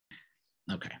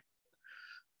Okay.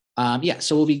 Yeah,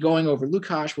 so we'll be going over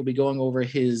Lukács. We'll be going over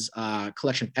his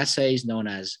collection of essays known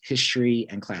as History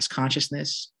and Class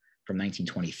Consciousness from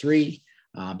 1923.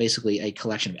 Basically a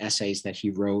collection of essays that he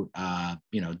wrote,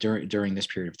 during this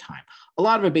period of time. A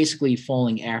lot of it basically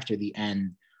falling after the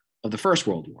end of the First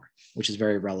World War, which is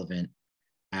very relevant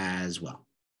as well.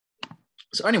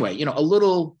 So anyway, a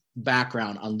little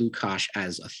background on Lukács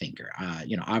as a thinker.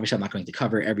 Obviously I'm not going to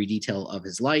cover every detail of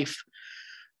his life,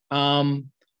 but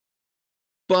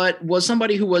was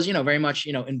somebody who was, very much,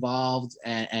 involved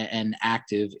and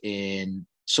active in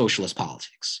socialist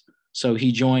politics. So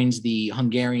he joins the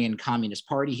Hungarian Communist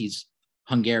Party. He's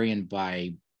Hungarian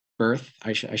by birth,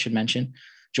 I should mention.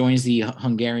 Joins the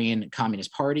Hungarian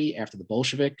Communist Party after the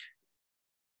Bolshevik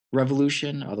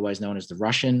Revolution, otherwise known as the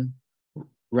Russian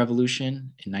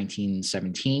Revolution in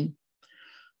 1917,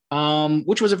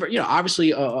 which was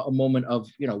obviously a moment of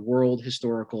world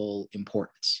historical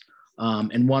importance,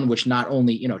 and one which not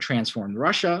only transformed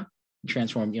Russia,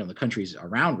 transformed the countries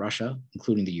around Russia,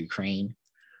 including the Ukraine,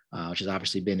 which has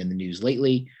obviously been in the news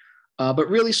lately, but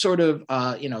really sort of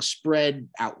spread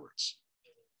outwards,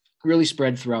 really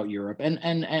spread throughout Europe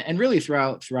and really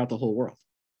throughout the whole world.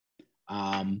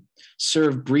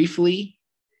 Served briefly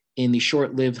in the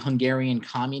short-lived Hungarian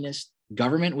communist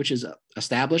government, which is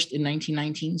established in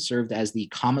 1919, served as the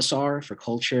Commissar for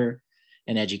Culture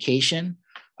and Education.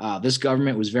 This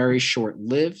government was very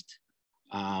short-lived,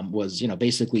 was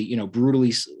basically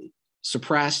brutally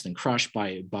suppressed and crushed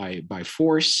by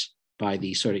force, by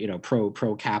the sort of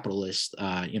pro-capitalist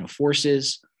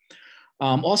forces.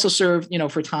 Also served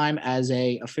for time as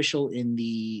a official in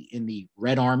the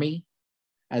Red Army,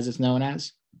 as it's known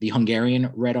as, the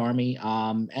Hungarian Red Army,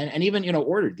 and even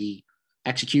ordered the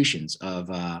executions of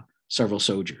several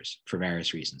soldiers for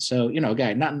various reasons. So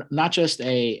again, not just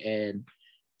a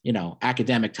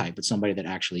academic type, but somebody that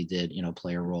actually did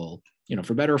play a role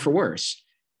for better or for worse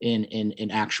in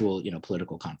actual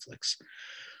political conflicts.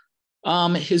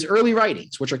 His early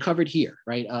writings, which are covered here,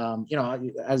 right?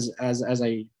 As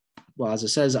it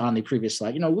says on the previous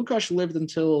slide, Lukács lived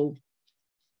until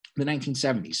the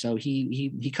 1970s, so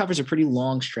he covers a pretty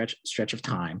long stretch of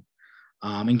time,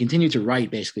 and continued to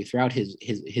write basically throughout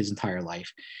his entire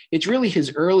life. It's really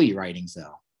his early writings,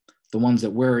 though, the ones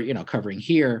that we're covering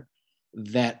here,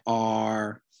 that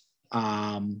are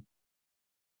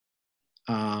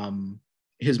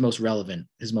his most relevant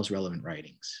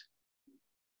writings.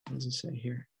 What does it say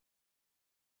here?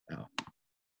 Oh,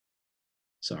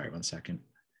 sorry, 1 second.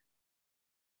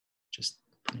 Just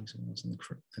putting something else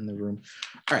in the room.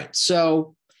 All right,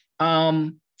 so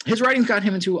his writings got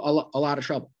him into a lot of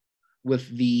trouble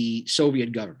with the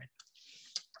Soviet government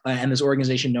and this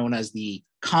organization known as the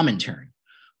Comintern,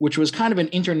 which was kind of an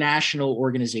international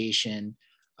organization.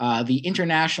 The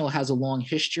International has a long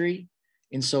history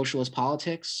in socialist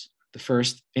politics. The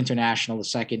first International, the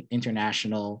second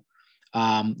International.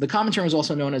 The Comintern was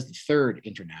also known as the Third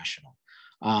International.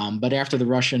 But after the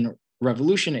Russian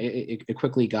Revolution, it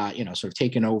quickly got sort of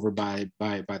taken over by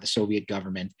the Soviet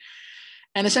government,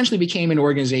 and essentially became an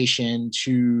organization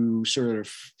to sort of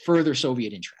further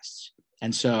Soviet interests.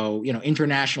 And so,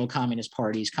 international communist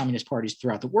parties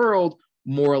throughout the world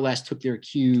more or less took their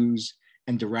cues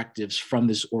and directives from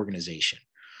this organization.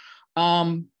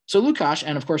 So Lukács,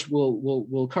 and of course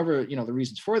we'll cover the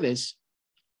reasons for this,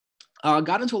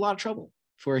 got into a lot of trouble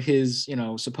for his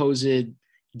supposed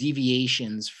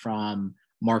deviations from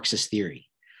Marxist theory,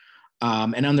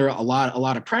 and under a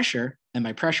lot of pressure. And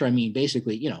by pressure, I mean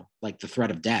basically, like the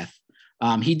threat of death.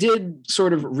 He did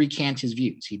sort of recant his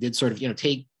views. He did sort of,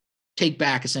 take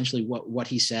back essentially what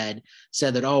he said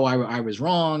that, oh, I was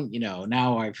wrong.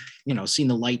 Now I've, seen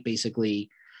the light basically.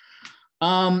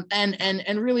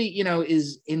 And really,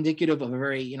 is indicative of a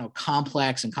very,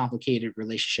 complex and complicated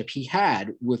relationship he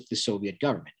had with the Soviet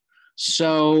government.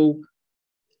 So,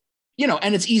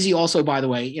 and it's easy also, by the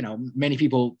way, many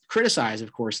people criticize,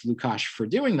 of course, Lukács for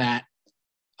doing that.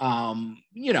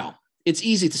 It's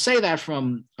easy to say that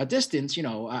from a distance.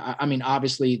 I mean,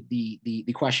 obviously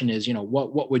the question is,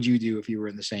 what would you do if you were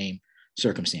in the same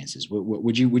circumstances?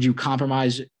 Would you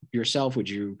compromise yourself? Would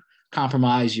you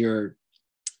compromise your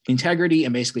integrity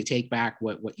and basically take back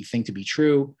what you think to be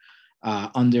true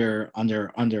under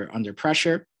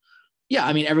pressure? Yeah,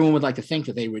 I mean, everyone would like to think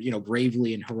that they would,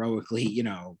 bravely and heroically,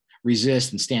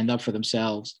 resist and stand up for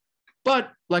themselves.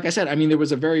 But like I said, I mean, there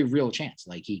was a very real chance,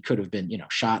 like he could have been,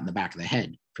 shot in the back of the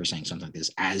head for saying something like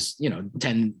this, as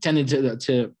tended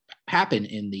to happen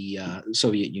in the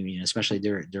Soviet Union, especially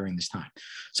during this time.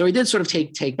 So he did sort of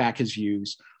take back his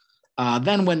views.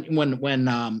 Then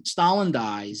when Stalin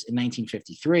dies in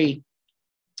 1953,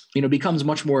 becomes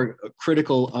much more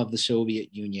critical of the Soviet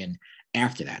Union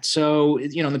after that. So,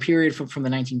 in the period from the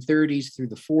 1930s through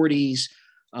the 40s,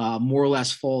 more or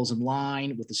less falls in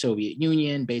line with the Soviet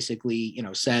Union, basically,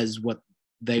 says what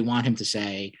they want him to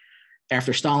say.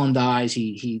 After Stalin dies,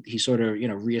 he sort of,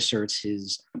 reasserts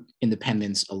his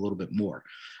independence a little bit more.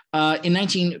 In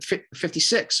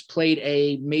 1956, played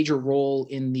a major role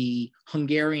in the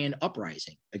Hungarian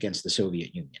uprising against the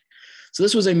Soviet Union. So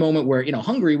this was a moment where,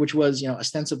 Hungary, which was,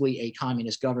 ostensibly a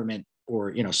communist government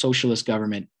or, socialist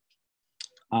government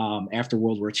after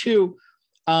World War II,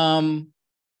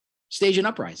 staged an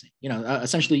uprising,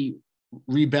 essentially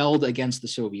rebelled against the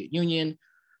Soviet Union.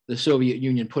 The Soviet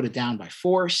Union put it down by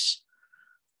force.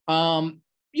 A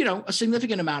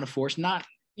significant amount of force, not,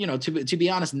 to be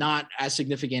honest, not as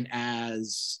significant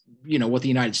as, what the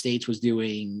United States was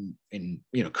doing in,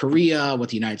 Korea, what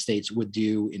the United States would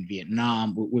do in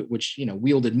Vietnam, which,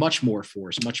 wielded much more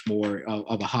force, much more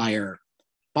of a higher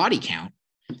body count,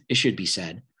 it should be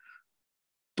said.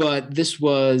 But this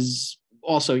was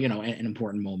also, an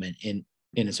important moment in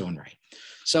its own right.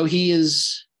 So he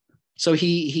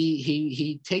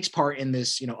takes part in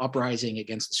this, uprising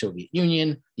against the Soviet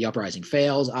Union. The uprising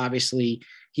fails, obviously.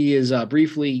 He is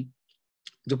briefly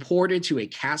deported to a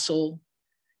castle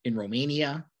in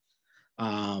Romania.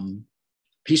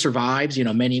 He survives.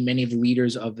 Many of the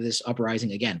leaders of this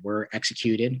uprising, again, were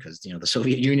executed because, the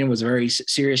Soviet Union was a very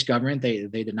serious government. They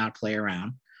did not play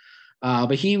around.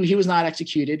 But he was not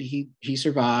executed. He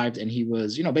survived, and he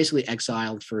was, basically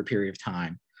exiled for a period of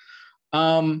time.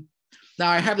 Now,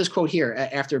 I have this quote here.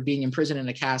 After being imprisoned in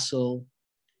a castle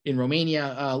in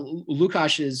Romania,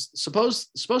 Lukács is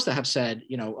supposed to have said,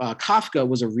 Kafka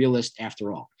was a realist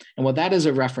after all. And what that is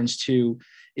a reference to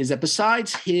is that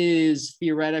besides his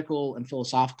theoretical and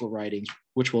philosophical writings,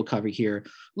 which we'll cover here,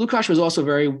 Lukács was also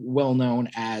very well known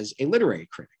as a literary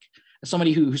critic, as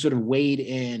somebody who sort of weighed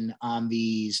in on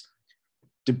these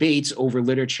debates over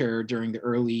literature during the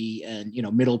early and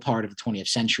middle part of the 20th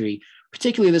century,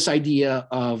 particularly this idea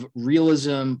of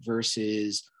realism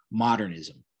versus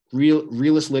modernism,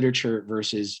 realist literature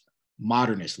versus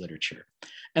modernist literature.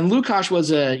 And Lukács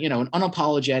was an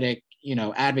unapologetic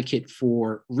advocate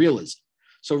for realism.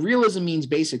 So realism means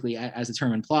basically, as the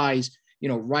term implies,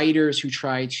 writers who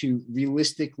try to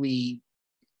realistically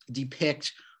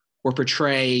depict or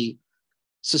portray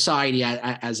society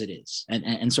as it is,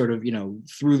 and sort of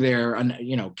through their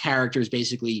characters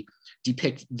basically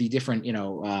depict the different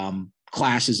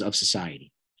classes of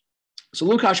society. So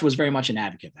Lukács was very much an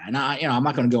advocate of that. And I'm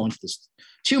not going to go into this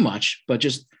too much, but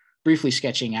just briefly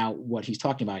sketching out what he's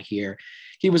talking about here.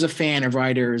 He was a fan of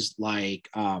writers like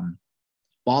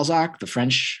Balzac, the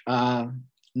French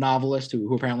novelist,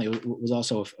 who apparently was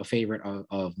also a favorite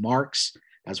of Marx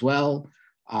as well.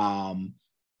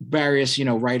 Various,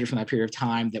 writers from that period of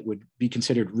time that would be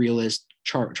considered realist,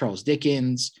 Charles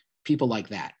Dickens, people like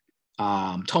that.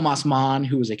 Thomas Mann,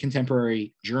 who was a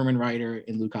contemporary German writer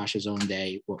in Lukács' own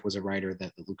day, was a writer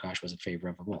that Lukács was in favor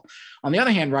of all. On the other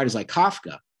hand, writers like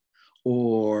Kafka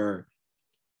or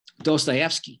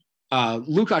Dostoevsky.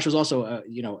 Lukács was also,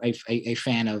 a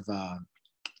fan of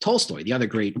Tolstoy, the other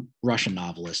great Russian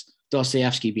novelist.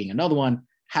 Dostoevsky being another one,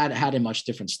 had a much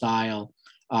different style.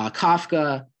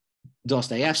 Kafka,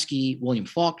 Dostoevsky, William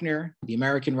Faulkner, the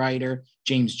American writer,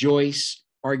 James Joyce,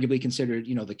 arguably considered,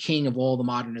 the king of all the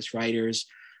modernist writers.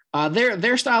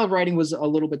 Their style of writing was a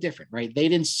little bit different, right? They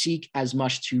didn't seek as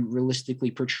much to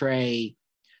realistically portray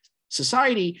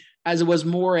society as it was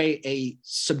more a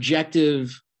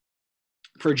subjective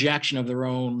projection of their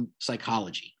own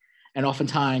psychology. And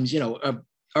oftentimes,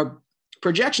 a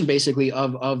projection basically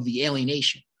of the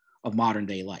alienation of modern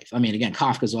day life. I mean, again,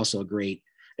 Kafka is also a great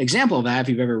example of that if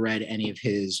you've ever read any of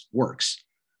his works.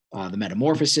 The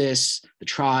Metamorphosis, The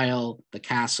Trial, The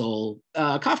Castle.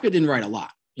 Kafka didn't write a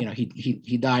lot.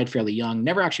 He died fairly young,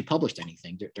 never actually published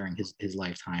anything during his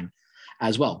lifetime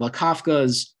as well. But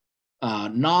Kafka's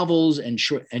novels and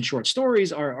short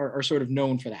stories are sort of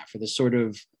known for that, for this sort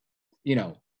of,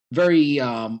 very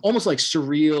almost like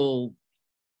surreal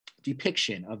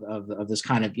depiction of this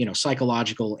kind of,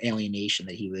 psychological alienation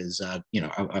that he was,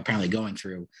 apparently going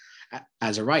through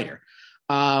as a writer.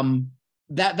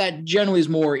 That generally is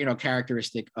more,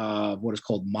 characteristic of what is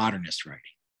called modernist writing.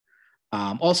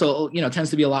 Also, tends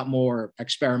to be a lot more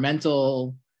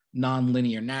experimental,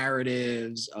 nonlinear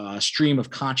narratives, stream of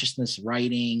consciousness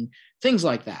writing, things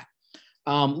like that.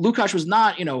 Lukács was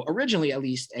not, originally at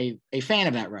least a fan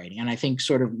of that writing, and I think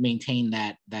sort of maintained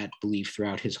that belief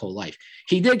throughout his whole life.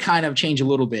 He did kind of change a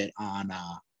little bit on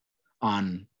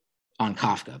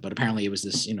Kafka, but apparently it was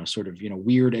this, sort of,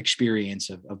 weird experience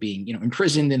of being,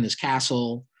 imprisoned in this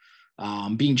castle,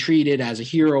 being treated as a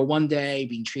hero one day,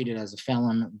 being treated as a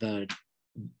felon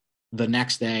the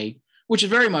next day, which is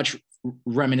very much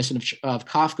reminiscent of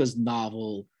Kafka's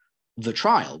novel The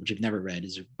Trial, which I've never read.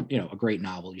 Is a great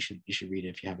novel. You should read it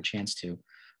if you have a chance to.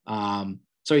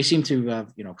 So he seemed to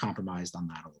have compromised on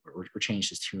that a little bit, or changed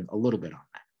his tune a little bit on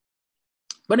that.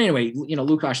 But anyway,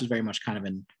 Lukács is very much kind of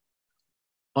an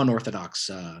unorthodox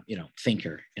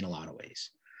thinker in a lot of ways.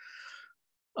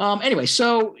 Anyway,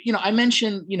 so I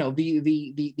mentioned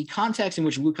the context in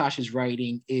which Lukács is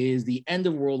writing is the end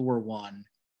of World War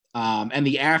I, and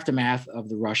the aftermath of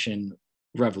the Russian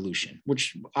Revolution,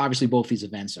 which obviously both these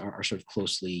events are sort of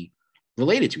closely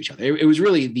related to each other. It was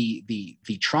really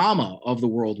the trauma of the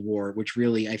World War, which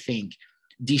really, I think,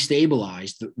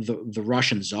 destabilized the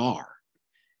Russian Tsar,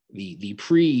 the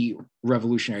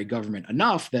pre-revolutionary government,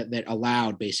 enough that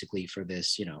allowed basically for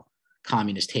this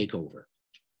communist takeover.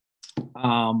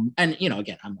 And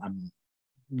again, I'm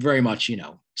very much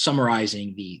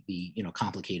summarizing the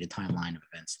complicated timeline of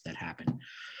events that happened.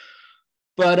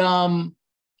 But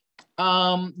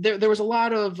there was a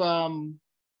lot of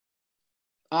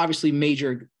obviously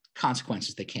major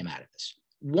consequences that came out of this.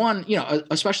 One,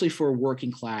 especially for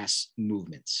working class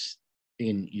movements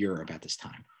in Europe at this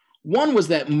time. One was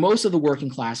that most of the working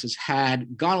classes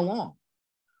had gone along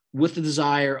with the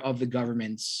desire of the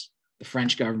governments, the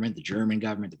French government, the German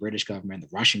government, the British government, the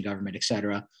Russian government, et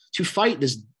cetera, to fight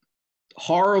this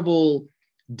horrible,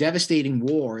 devastating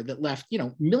war that left,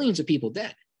 millions of people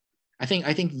dead. I think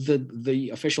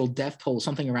the official death toll is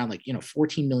something around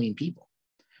 14 million people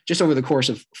just over the course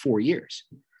of 4 years.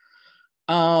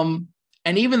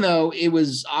 And even though it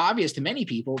was obvious to many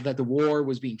people that the war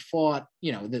was being fought,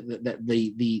 that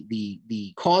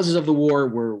the causes of the war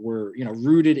were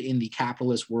rooted in the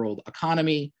capitalist world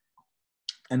economy,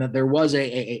 and that there was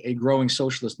a growing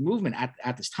socialist movement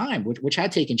at this time, which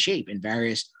had taken shape in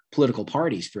various political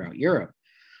parties throughout Europe,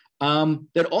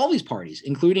 that all these parties,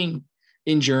 including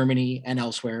in Germany and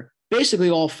elsewhere,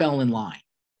 basically all fell in line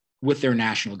with their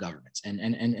national governments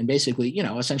and basically,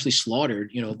 essentially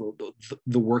slaughtered,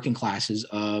 the working classes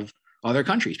of other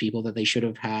countries, people that they should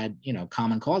have had,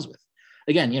 common cause with.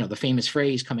 Again, the famous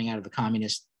phrase coming out of the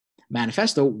Communist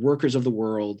Manifesto, workers of the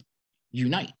world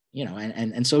unite,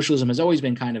 and socialism has always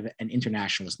been kind of an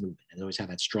internationalist movement. It's always had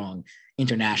that strong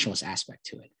internationalist aspect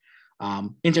to it.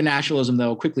 Internationalism,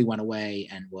 though, quickly went away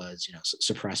and was,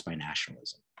 suppressed by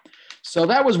nationalism. So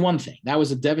that was one thing. That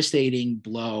was a devastating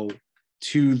blow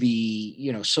to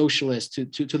the socialists,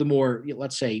 to the more,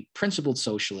 let's say, principled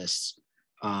socialists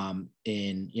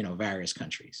in various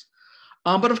countries.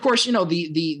 But of course,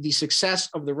 the success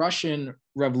of the Russian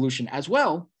Revolution as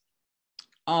well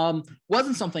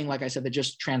wasn't something, like I said, that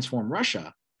just transformed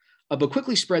Russia, but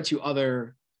quickly spread to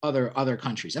other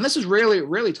countries. And this is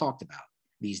rarely talked about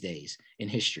these days in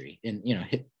history, in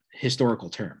historical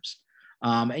terms.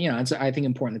 It's, I think,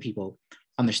 important that people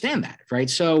understand that, right?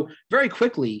 So very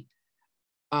quickly,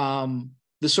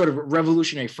 this sort of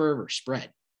revolutionary fervor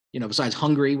spread, besides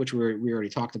Hungary, which we already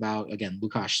talked about. Again,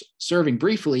 Lukács serving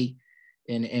briefly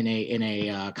in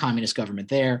a communist government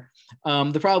there.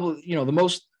 The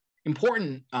most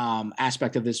important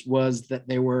aspect of this was that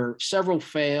there were several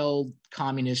failed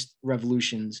communist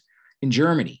revolutions in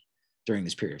Germany during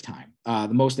this period of time.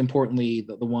 The most importantly,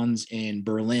 the ones in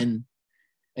Berlin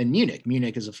and Munich.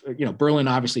 Munich is Berlin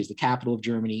obviously is the capital of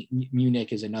Germany.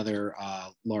 Munich is another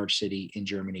large city in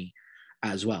Germany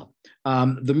as well.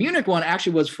 The Munich one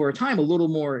actually was for a time a little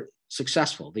more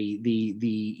successful.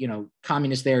 The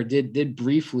communists there did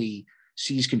briefly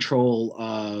seize control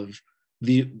of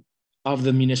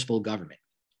the municipal government,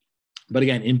 but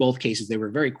again, in both cases, they were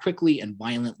very quickly and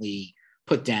violently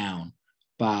put down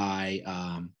by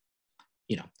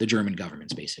the German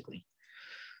governments, basically.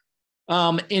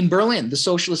 In Berlin, the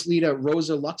socialist leader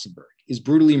Rosa Luxemburg is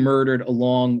brutally murdered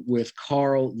along with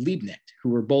Karl Liebknecht, who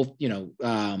were both,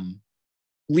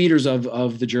 leaders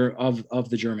of the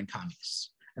German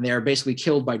communists, and they are basically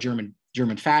killed by German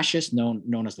fascists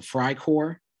known as the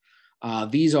Freikorps.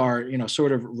 These are,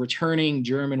 sort of returning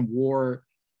German war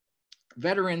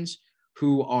veterans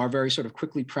who are very sort of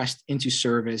quickly pressed into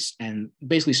service and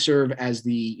basically serve as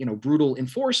the, brutal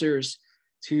enforcers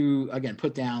to, again,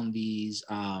 put down these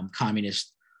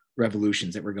communist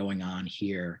revolutions that were going on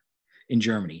here in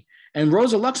Germany. And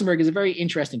Rosa Luxemburg is a very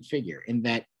interesting figure in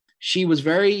that she was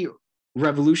very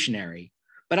revolutionary,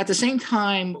 but at the same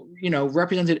time,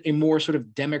 represented a more sort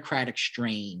of democratic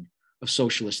strain of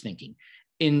socialist thinking,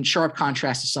 in sharp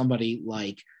contrast to somebody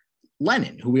like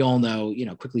Lenin, who we all know,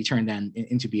 quickly turned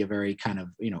into be a very kind of,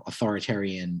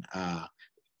 authoritarian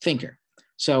thinker.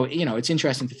 So, it's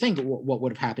interesting to think what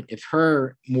would have happened if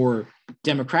her more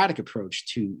democratic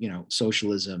approach to,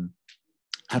 socialism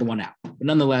had won out. But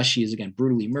nonetheless, she is again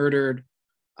brutally murdered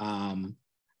by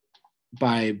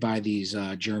these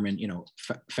German,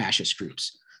 fascist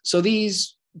groups. So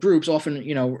these groups, often,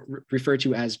 referred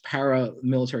to as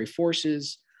paramilitary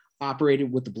forces,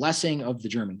 operated with the blessing of the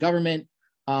German government,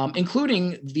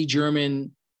 including the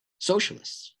German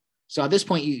socialists. So at this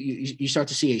point, you start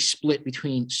to see a split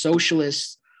between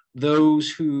socialists,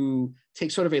 those who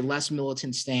take sort of a less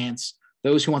militant stance,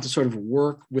 those who want to sort of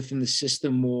work within the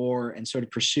system more and sort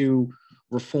of pursue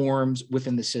reforms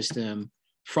within the system,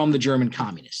 from the German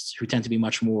communists, who tend to be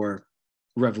much more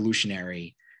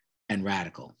revolutionary and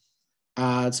radical.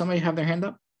 Did somebody have their hand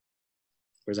up?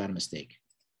 Or is that a mistake?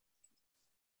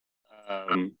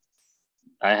 I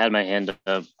had my hand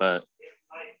up, but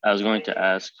I was going to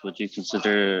ask, would you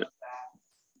consider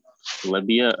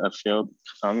Libya a failed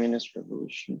communist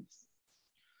revolution?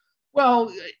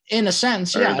 Well, in a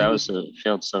sense, or yeah. That was a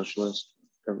failed socialist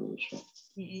revolution.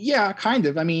 Yeah, kind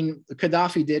of. I mean,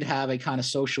 Gaddafi did have a kind of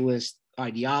socialist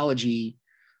ideology.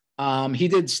 He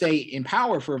did stay in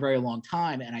power for a very long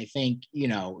time. And I think,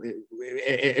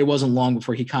 it wasn't long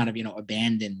before he kind of,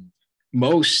 abandoned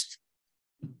most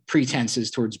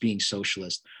pretenses towards being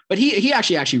socialist. But he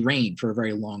actually reigned for a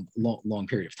very long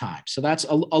period of time. So that's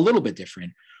a little bit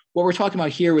different. What we're talking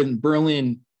about here in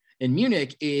Berlin and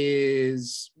Munich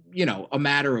is, a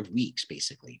matter of weeks,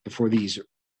 basically, before these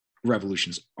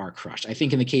revolutions are crushed. I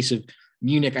think in the case of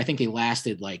Munich, I think they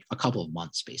lasted like a couple of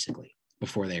months, basically,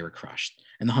 before they were crushed.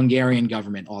 And the Hungarian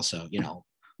government also,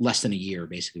 less than a year,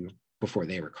 basically, before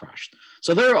they were crushed.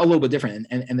 So they're a little bit different,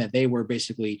 and that they were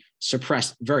basically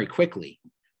suppressed very quickly,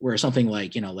 where something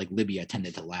like, like Libya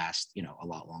tended to last, a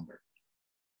lot longer.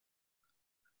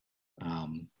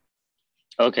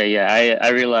 Okay, yeah, I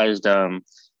realized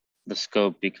the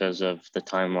scope because of the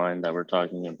timeline that we're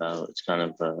talking about. It's kind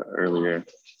of earlier.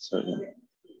 So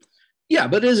yeah,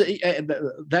 but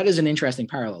that is an interesting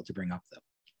parallel to bring up, though.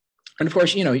 And of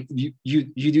course, you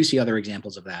do see other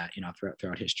examples of that,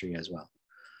 throughout history as well.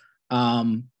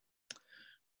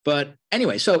 But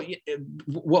anyway, so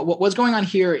what's going on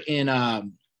here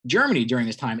in Germany during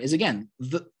this time is, again,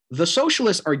 the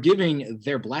socialists are giving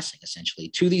their blessing essentially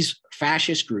to these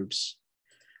fascist groups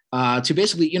to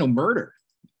basically, murder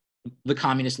the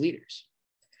communist leaders.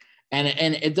 And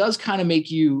it does kind of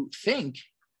make you think,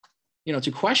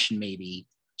 to question maybe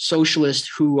socialists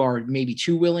who are maybe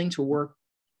too willing to work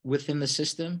within the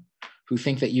system, who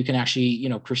think that you can actually,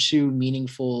 pursue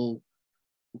meaningful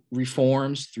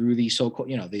reforms through the so-called,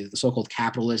 the so-called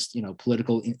capitalist,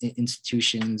 political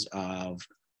institutions of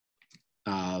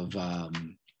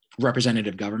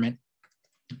representative government.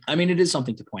 I mean, it is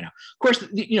something to point out. Of course,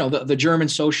 the German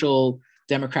Social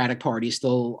Democratic Party is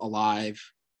still alive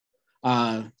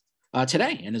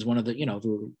today, and is one of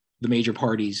the, the major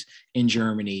parties in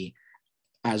Germany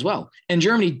as well. And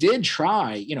Germany did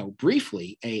try,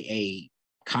 briefly a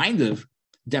kind of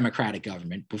democratic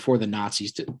government before the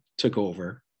Nazis took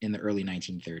over in the early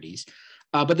 1930s.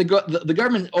 But the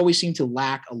government always seemed to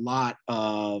lack a lot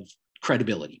of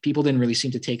credibility. People didn't really seem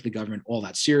to take the government all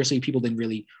that seriously. People didn't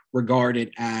really regard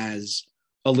it as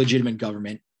a legitimate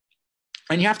government.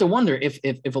 And you have to wonder if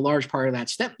a large part of that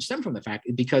stemmed from the fact,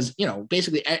 because,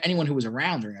 basically anyone who was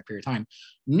around during that period of time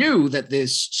knew that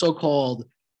this so-called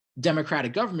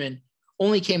democratic government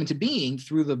only came into being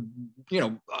through the,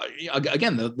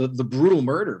 again, the brutal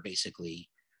murder, basically,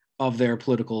 of their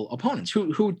political opponents,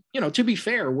 who to be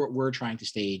fair, were trying to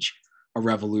stage a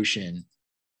revolution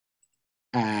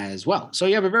as well. So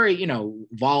you have a very,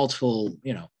 volatile,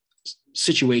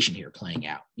 situation here playing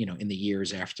out, in the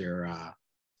years after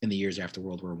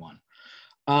World War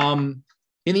I.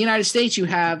 In the United States, you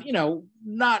have,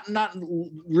 not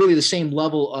really the same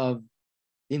level of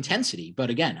intensity, but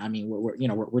again, I mean,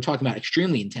 we're talking about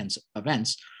extremely intense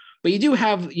events, but you do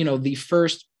have, the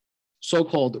first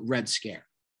so-called Red Scare,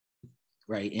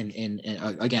 right?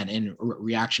 Again, in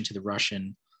reaction to the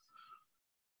Russian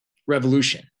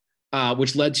Revolution,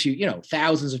 which led to,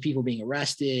 thousands of people being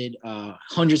arrested,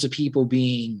 hundreds of people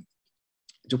being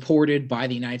deported by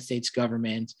the United States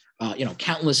government,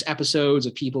 countless episodes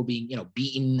of people being,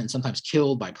 beaten and sometimes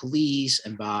killed by police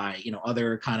and by,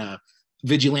 other kind of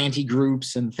vigilante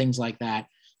groups and things like that.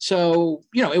 So,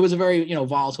 it was a very,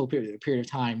 volatile period of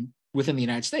time within the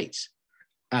United States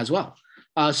as well.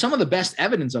 Some of the best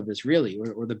evidence of this, really,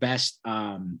 or the best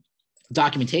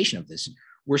documentation of this,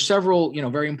 were several,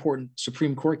 very important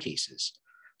Supreme Court cases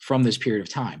from this period of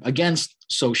time against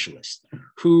socialists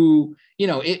who,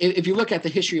 if you look at the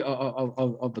history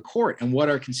of the court and what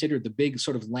are considered the big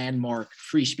sort of landmark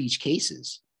free speech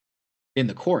cases in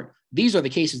the court. These are the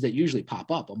cases that usually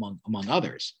pop up among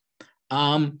others.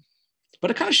 But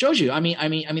it kind of shows you. I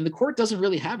mean, the court doesn't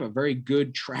really have a very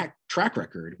good track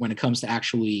record when it comes to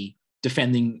actually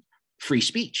defending free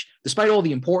speech, despite all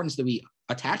the importance that we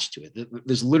attach to it.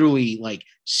 There's literally like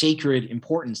sacred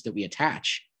importance that we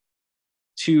attach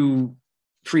to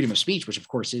freedom of speech, which of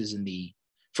course is in the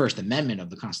First Amendment of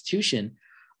the Constitution.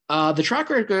 The track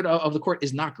record of the court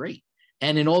is not great,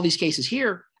 and in all these cases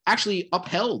here, actually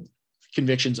upheld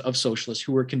convictions of socialists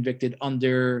who were convicted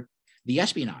under the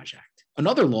Espionage Act,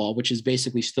 another law which is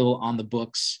basically still on the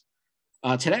books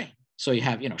today. So you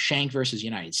have, Schenck versus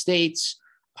United States.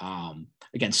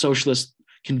 Again, socialists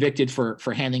convicted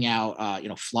for handing out,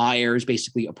 flyers,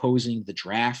 basically opposing the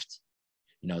draft,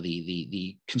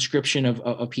 the conscription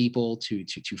of people to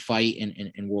fight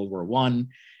in World War I.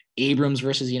 Abrams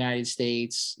versus the United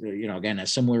States, again, a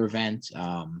similar event.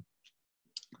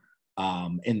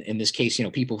 In this case,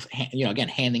 people, again,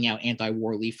 handing out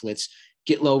anti-war leaflets.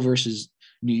 Gitlow versus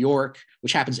New York,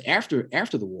 which happens after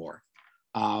the war.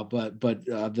 But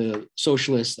the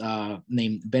socialist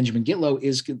named Benjamin Gitlow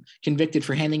is convicted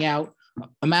for handing out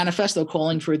a manifesto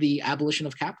calling for the abolition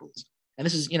of capitalism. And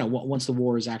this is, once the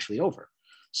war is actually over.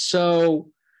 So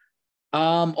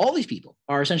all these people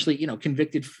are essentially,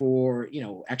 convicted for,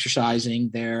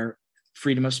 exercising their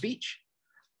freedom of speech.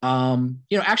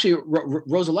 Actually,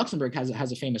 Rosa Luxemburg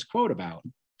has a famous quote about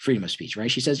freedom of speech,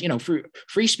 right? She says,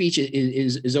 free speech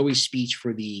is always speech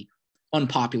for the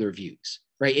unpopular views,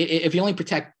 right? If you only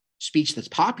protect speech that's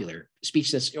popular,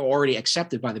 speech that's already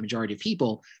accepted by the majority of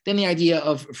people, then the idea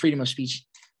of freedom of speech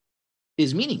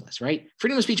is meaningless, right?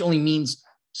 Freedom of speech only means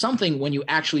something when you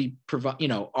actually provide,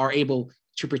 are able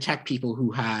to protect people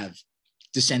who have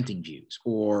dissenting views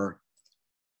or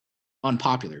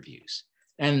unpopular views.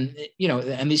 And,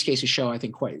 and these cases show, I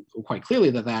think, quite clearly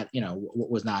that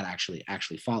was not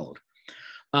actually followed.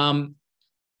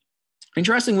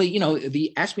 Interestingly,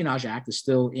 the Espionage Act is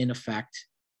still in effect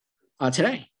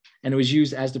today. And it was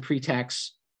used as the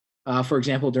pretext, for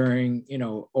example, during,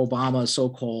 Obama's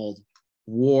so-called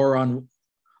war on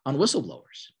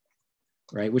whistleblowers,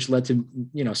 right? Which led to,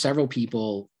 several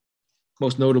people,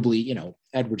 most notably,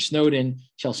 Edward Snowden,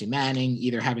 Chelsea Manning,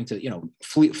 either having to,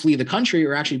 flee the country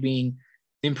or actually being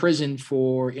imprisoned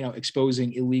for,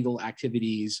 exposing illegal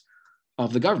activities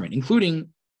of the government, including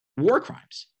war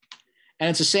crimes. And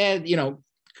it's a sad,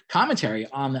 commentary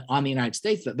on the United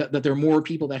States that there are more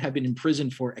people that have been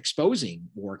imprisoned for exposing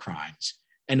war crimes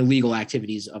and illegal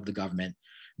activities of the government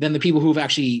than the people who've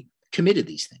actually committed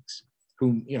these things,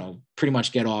 who, pretty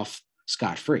much get off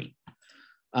scot-free.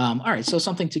 All right, so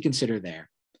something to consider there.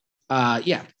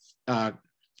 Kayam,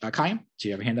 do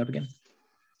you have a hand up again?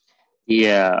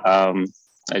 Yeah,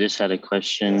 I just had a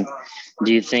question.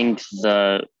 Do you think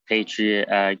the Patriot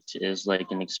Act is like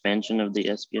an expansion of the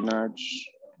espionage?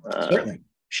 Certainly,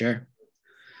 sure.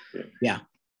 Yeah.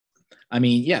 I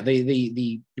mean, yeah,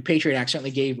 the Patriot Act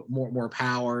certainly gave more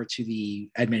power to the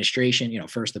administration,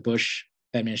 first the Bush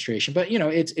administration, but,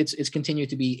 it's continued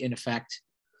to be in effect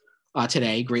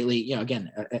today, greatly, again,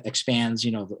 expands,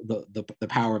 the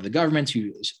power of the government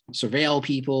to surveil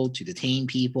people, to detain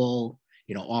people,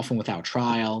 often without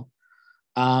trial.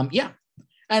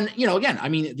 And, again, I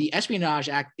mean, the Espionage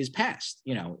Act is passed,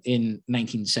 in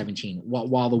 1917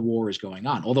 while the war is going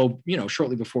on. Although,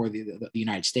 shortly before the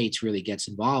United States really gets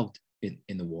involved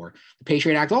in the war, the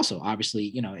Patriot Act also, obviously,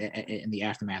 in the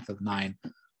aftermath of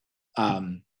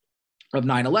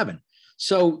 9/11.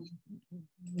 So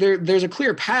there's a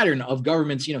clear pattern of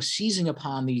governments, seizing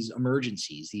upon these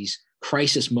emergencies, these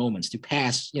crisis moments to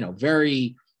pass,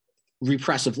 very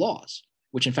repressive laws,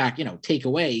 which in fact, take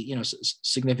away,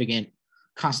 significant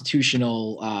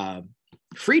constitutional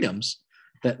freedoms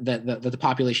that the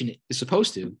population is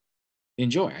supposed to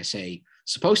enjoy. I say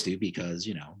supposed to because,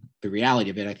 the reality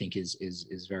of it, I think,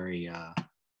 is very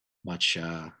much,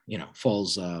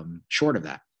 falls short of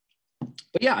that.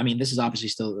 But yeah, I mean, this is obviously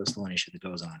still an issue that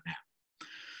goes on now.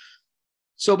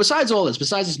 So besides all this,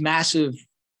 besides this massive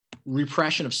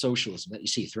repression of socialism that you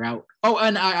see throughout,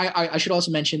 and I should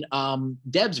also mention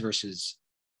Debs versus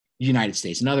United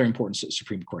States, another important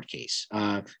Supreme Court case.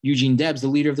 Eugene Debs, the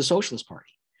leader of the Socialist Party,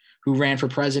 who ran for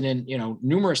president,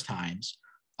 numerous times,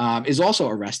 is also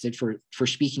arrested for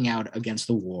speaking out against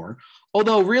the war.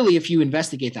 Although, really, if you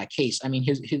investigate that case, I mean,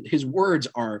 his words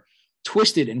are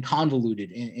twisted and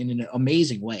convoluted in an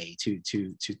amazing way to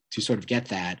sort of get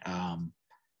that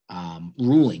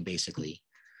ruling, basically.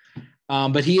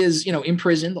 But he is,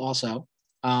 imprisoned also.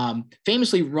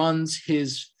 Famously runs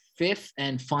his fifth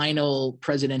and final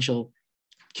presidential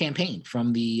campaign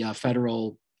from the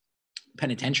federal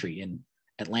penitentiary in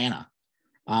Atlanta.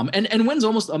 and wins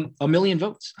almost a million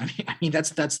votes. I mean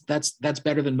that's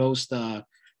better than most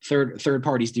third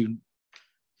parties do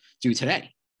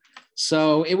today.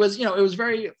 So it was, it was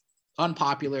very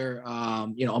unpopular,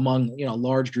 among,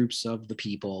 large groups of the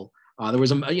people. There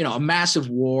was a massive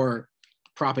war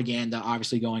propaganda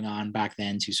obviously going on back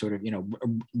then to sort of,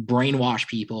 brainwash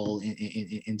people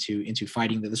into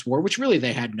fighting this war, which really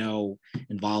they had no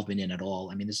involvement in at all.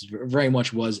 I mean, this is very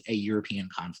much was a European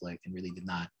conflict and really did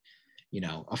not,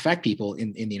 affect people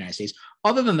in the United States,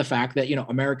 other than the fact that,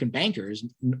 American bankers,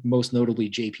 most notably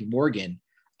JP Morgan,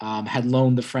 had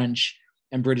loaned the French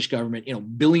and British government,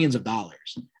 billions of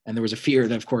dollars. And there was a fear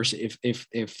that, of course, if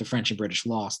the French and British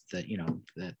lost, that,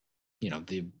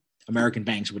 the American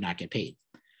banks would not get paid.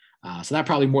 So that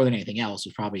probably more than anything else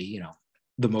was probably,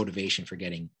 the motivation for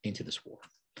getting into this war.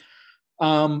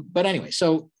 But anyway,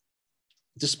 so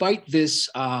despite this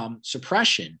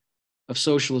suppression of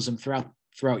socialism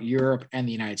throughout Europe and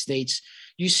the United States,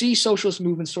 you see socialist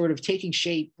movements sort of taking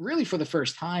shape really for the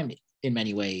first time in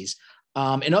many ways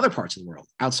in other parts of the world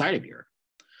outside of Europe.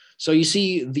 So you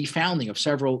see the founding of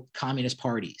several communist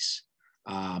parties,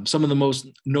 some of the most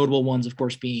notable ones, of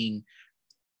course, being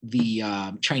the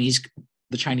Chinese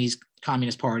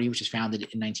Communist Party, which was founded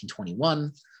in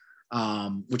 1921,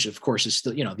 which of course is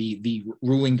still, the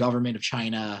ruling government of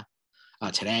China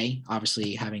today,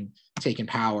 obviously having taken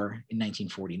power in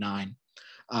 1949.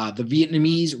 The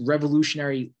Vietnamese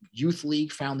Revolutionary Youth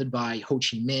League, founded by Ho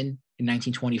Chi Minh in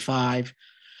 1925,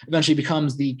 eventually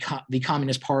becomes the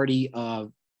Communist Party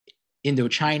of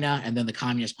Indochina, and then the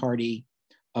Communist Party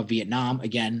of Vietnam,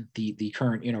 again, the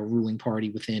current, ruling party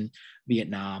within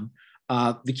Vietnam.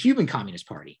 The Cuban Communist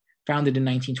Party, founded in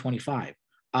 1925.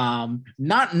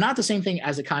 Not the same thing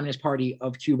as the Communist Party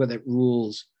of Cuba that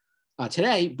rules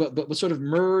today, but was sort of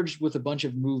merged with a bunch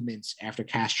of movements after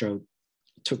Castro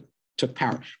took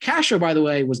power. Castro, by the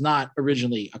way, was not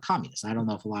originally a communist. I don't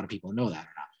know if a lot of people know that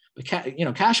or not.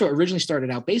 But Castro originally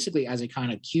started out basically as a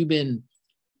kind of Cuban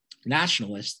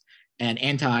nationalist and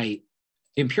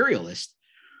anti-imperialist,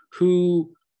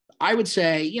 who I would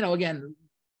say, again,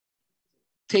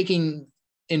 taking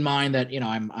in mind that,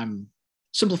 I'm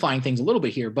simplifying things a little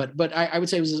bit here, but I would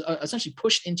say it was essentially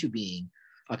pushed into being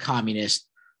a communist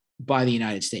by the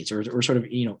United States, or sort of,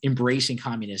 embracing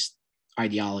communist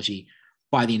ideology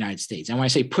by the United States. And when I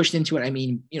say pushed into it, I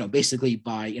mean, basically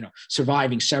by,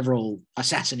 surviving several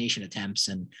assassination attempts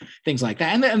and things like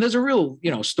that. And there's a real,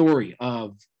 story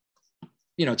of,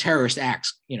 terrorist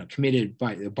acts, committed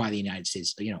by the United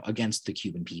States, against the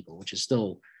Cuban people, which is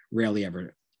still rarely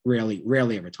ever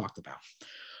talked about.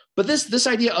 But this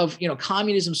idea of,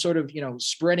 communism sort of,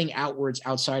 spreading outwards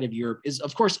outside of Europe is,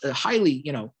 of course, a highly,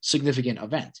 significant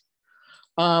event.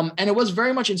 And it was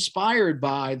very much inspired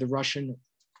by the Russian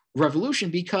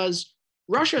Revolution, because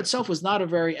Russia itself was not a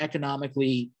very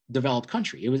economically developed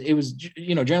country. It was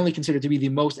generally considered to be the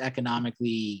most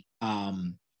economically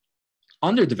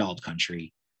underdeveloped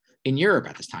country in Europe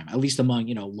at this time, at least among,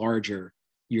 larger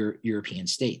European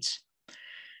states.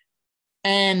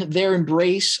 And their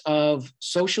embrace of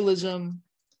socialism,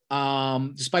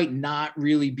 despite not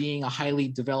really being a highly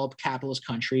developed capitalist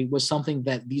country, was something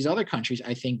that these other countries,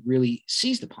 I think, really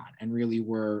seized upon and really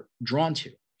were drawn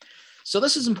to. So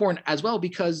this is important as well,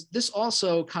 because this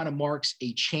also kind of marks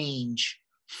a change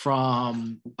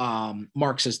from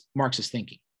Marxist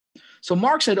thinking. So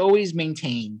Marx had always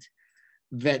maintained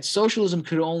that socialism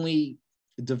could only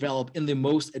develop in the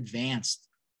most advanced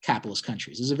capitalist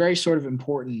countries. This is a very sort of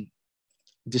important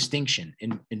distinction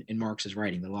in Marx's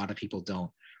writing that a lot of people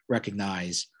don't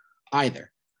recognize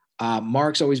either.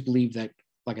 Marx always believed that,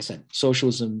 like I said,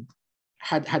 socialism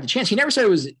had the chance. He never said it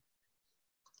was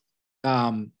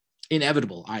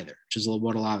inevitable either, which is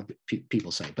what a lot of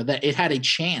people say, but that it had a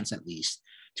chance at least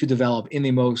to develop in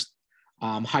the most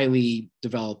highly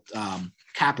developed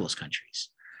capitalist countries.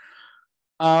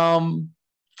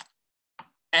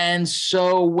 And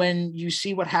so when you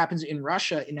see what happens in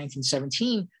Russia in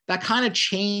 1917, that kind of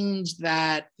changed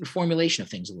that formulation of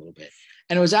things a little bit.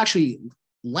 And it was actually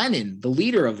Lenin, the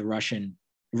leader of the Russian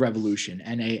Revolution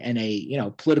and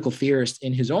a political theorist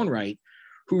in his own right,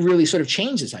 who really sort of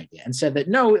changed this idea and said that,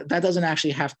 no, that doesn't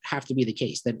actually have to be the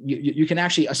case, that you can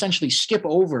actually essentially skip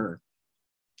over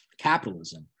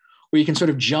capitalism, where you can sort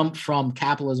of jump from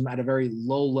capitalism at a very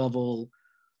low level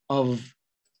of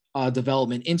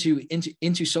development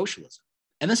into socialism.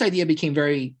 And this idea became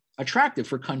very attractive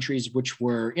for countries which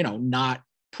were, not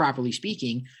properly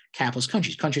speaking capitalist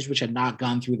countries which had not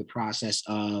gone through the process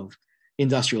of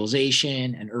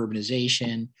industrialization and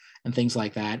urbanization and things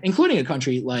like that, including a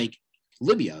country like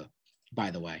Libya,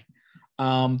 by the way,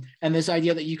 And this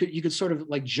idea that you could sort of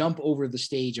like jump over the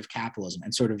stage of capitalism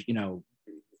and sort of,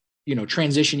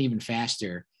 transition even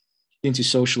faster into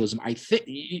socialism, I think,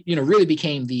 really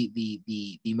became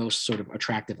the most sort of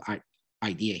attractive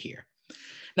idea here.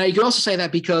 Now, you could also say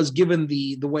that because given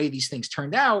the way these things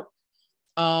turned out,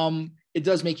 it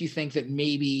does make you think that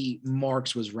maybe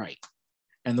Marx was right,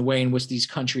 and the way in which these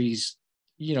countries,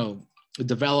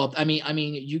 developed. I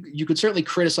mean, you could certainly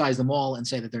criticize them all and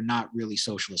say that they're not really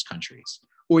socialist countries,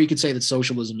 or you could say that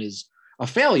socialism is a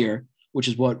failure, which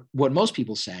is what most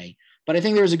people say. But I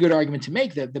think there's a good argument to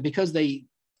make that because they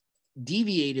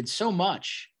deviated so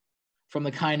much from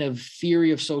the kind of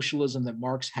theory of socialism that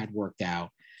Marx had worked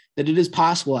out, that it is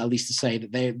possible at least to say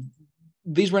that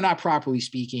these were not, properly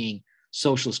speaking,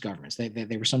 socialist governments.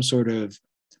 They were some sort of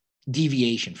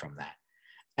deviation from that.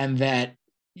 And that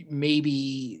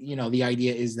maybe, the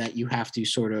idea is that you have to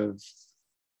sort of,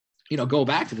 go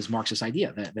back to this Marxist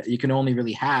idea that you can only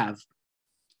really have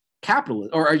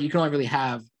capitalism, or you can only really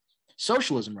have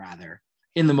socialism, rather,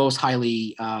 in the most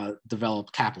highly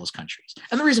developed capitalist countries.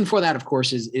 And the reason for that, of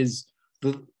course, is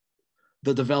the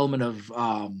development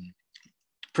of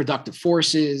productive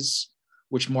forces,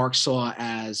 which Marx saw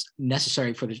as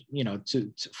necessary for the,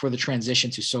 for the transition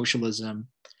to socialism,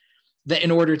 that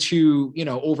in order to,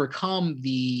 overcome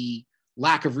the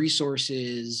lack of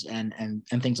resources and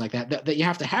things like that you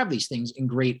have to have these things in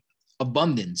great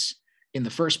abundance in the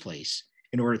first place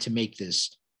in order to make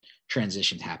this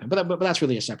transition to happen. But that's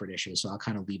really a separate issue, so I'll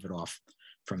kind of leave it off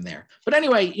from there. But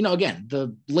anyway, again,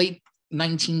 the late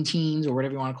 19 teens, or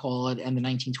whatever you want to call it, and the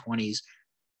 1920s,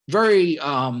 very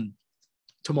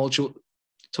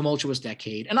tumultuous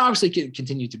decade, and obviously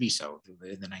continued to be so.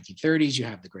 In the 1930s, you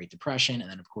have the Great Depression, and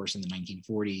then, of course, in the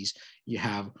 1940s, you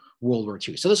have World War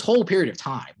II. So this whole period of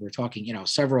time, we're talking,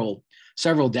 several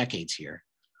decades here,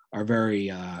 are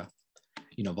very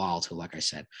volatile. Like I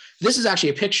said, this is actually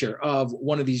a picture of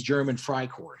one of these German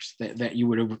Freikorps that you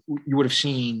would have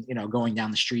seen, going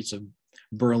down the streets of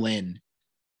Berlin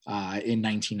in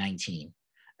 1919.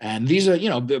 And these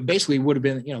are, basically would have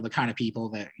been, the kind of people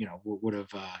that, would have,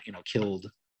 killed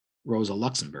Rosa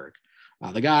Luxemburg.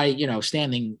 The guy,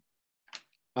 standing,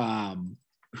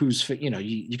 who's,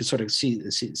 you can sort of see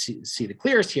the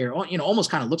clearest here, almost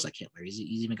kind of looks like Hitler. He's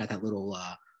even got that little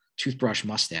toothbrush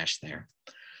mustache there.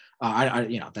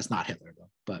 That's not Hitler though,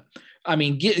 but I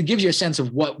mean, it gives you a sense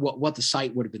of what the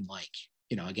site would have been like,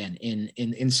 again,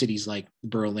 in cities like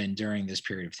Berlin during this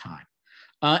period of time.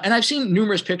 And I've seen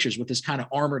numerous pictures with this kind of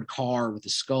armored car with the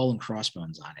skull and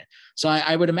crossbones on it. So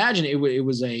I would imagine it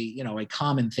was a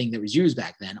common thing that was used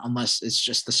back then, unless it's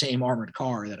just the same armored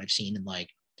car that I've seen in like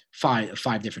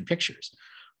five different pictures.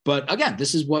 But again,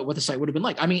 this is what the site would have been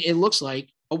like. I mean, it looks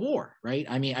like a war, right?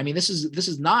 I mean, this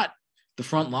is not the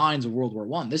front lines of World War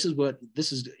I. This is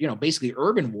basically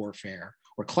urban warfare,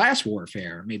 or class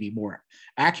warfare, maybe more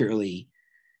accurately,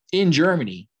 in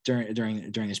Germany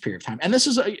during this period of time. And this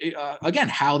is again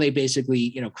how they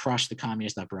basically crushed the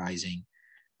communist uprising,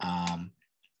 and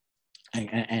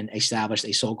established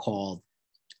a so-called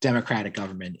democratic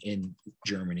government in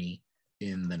Germany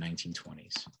in the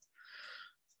 1920s.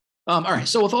 All right.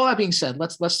 So with all that being said,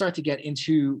 let's start to get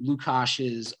into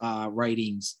Lukács's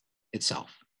writings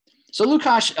itself. So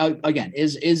Lukács, again,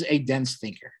 is a dense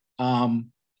thinker.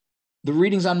 The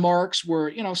readings on Marx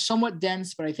were, somewhat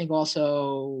dense, but I think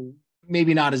also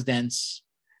maybe not as dense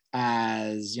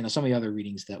as, some of the other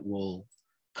readings that we'll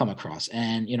come across.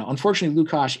 And, unfortunately,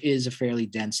 Lukács is a fairly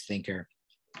dense thinker.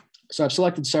 So I've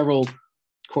selected several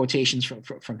quotations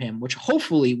from him, which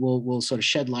hopefully will sort of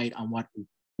shed light on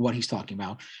what he's talking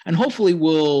about, and hopefully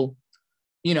will,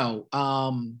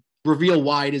 reveal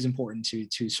why it is important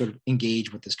to sort of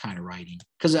engage with this kind of writing,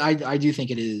 because I do think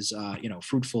it is,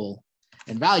 fruitful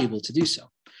and valuable to do so.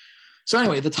 So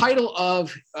anyway, the title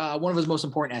of one of his most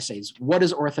important essays, "What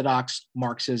is Orthodox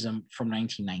Marxism?" from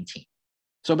 1919.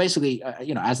 So basically,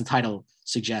 as the title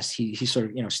suggests, he's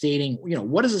sort of, stating,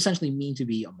 what does it essentially mean to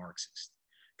be a Marxist?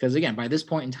 Because again, by this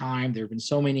point in time, there have been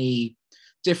so many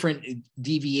different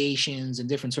deviations and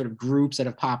different sort of groups that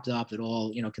have popped up that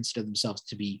all, consider themselves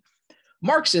to be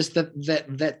Marxist,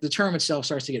 that the term itself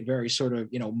starts to get very sort of,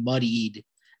 muddied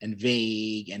and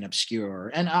vague and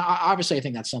obscure. And obviously, I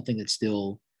think that's something that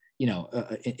still,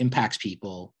 impacts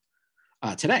people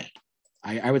today.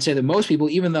 I would say that most people,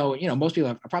 even though, most people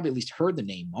have probably at least heard the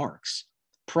name Marx,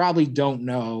 probably don't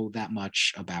know that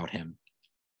much about him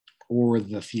or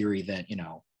the theory that,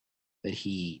 that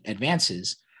he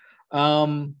advances.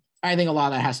 I think a lot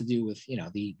of that has to do with,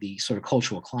 the sort of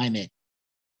cultural climate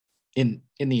in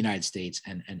the United States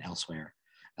and elsewhere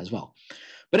as well.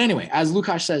 But anyway, as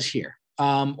Lukács says here,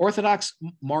 Orthodox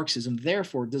Marxism,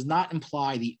 therefore, does not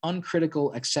imply the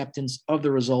uncritical acceptance of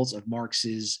the results of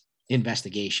Marx's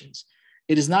investigations.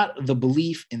 It is not the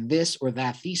belief in this or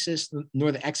that thesis,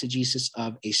 nor the exegesis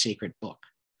of a sacred book.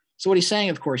 So what he's saying,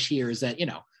 of course, here is that,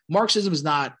 Marxism is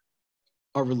not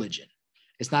a religion.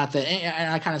 It's not that,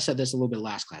 and I kind of said this a little bit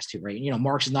last class too, right?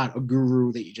 Marx is not a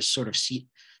guru that you just sort of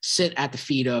sit at the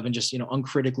feet of and just,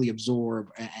 uncritically absorb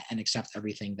and accept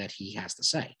everything that he has to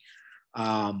say.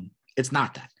 It's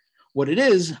not that. What it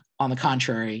is, on the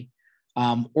contrary,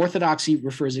 orthodoxy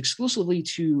refers exclusively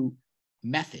to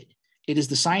method. It is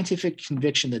the scientific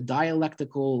conviction that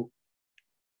dialectical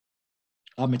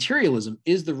materialism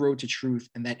is the road to truth,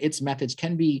 and that its methods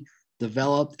can be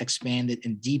developed, expanded,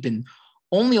 and deepened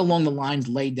only along the lines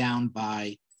laid down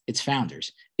by its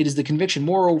founders. It is the conviction,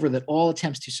 moreover, that all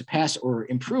attempts to surpass or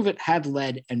improve it have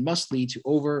led and must lead to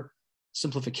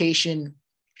oversimplification,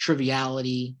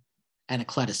 triviality, and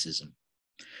eclecticism.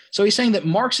 So he's saying that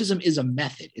Marxism is a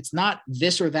method. It's not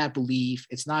this or that belief.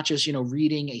 It's not just,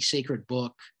 reading a sacred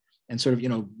book and sort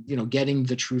of, getting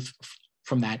the truth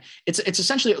from that. It's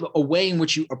essentially a way in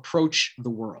which you approach the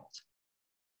world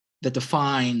that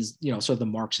defines, sort of the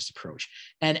Marxist approach.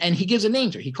 And he gives a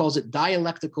name to it. He calls it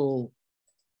dialectical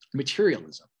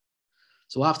materialism.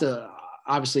 So we'll have to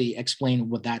obviously explain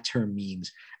what that term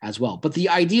means as well. But the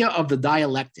idea of the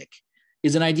dialectic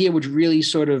is an idea which really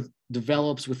sort of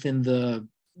develops within the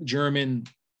German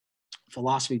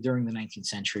philosophy during the 19th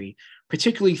century,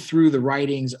 particularly through the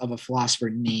writings of a philosopher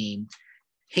named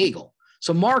Hegel.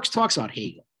 So Marx talks about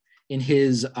Hegel in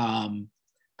his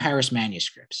Paris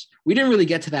manuscripts. We didn't really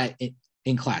get to that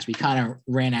in class. We kind of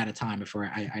ran out of time before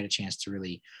I had a chance to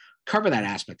really cover that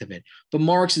aspect of it. But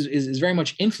Marx is very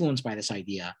much influenced by this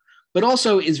idea, but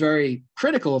also is very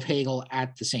critical of Hegel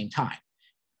at the same time.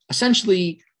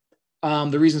 Essentially,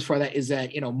 the reasons for that is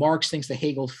that, Marx thinks that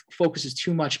Hegel focuses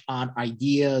too much on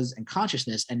ideas and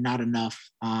consciousness and not enough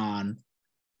on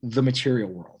the material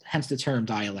world, hence the term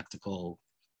dialectical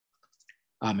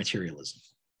materialism.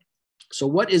 So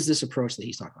what is this approach that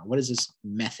he's talking about? What is this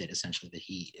method, essentially, that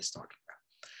he is talking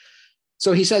about?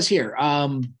 So he says here,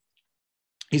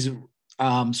 he's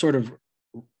sort of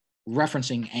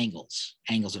referencing Engels.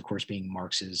 Engels, of course, being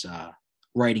Marx's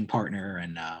writing partner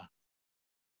and,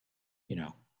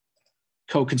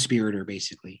 co-conspirator,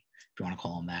 basically, if you want to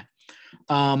call him that.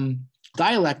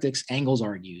 Dialectics, Engels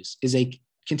argues, is a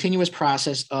continuous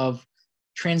process of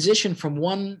transition from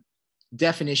one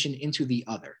definition into the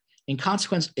other. In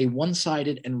consequence, a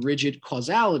one-sided and rigid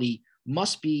causality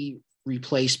must be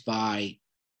replaced by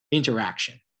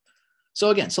interaction.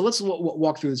 So again, let's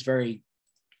walk through this very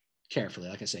carefully,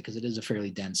 like I said, because it is a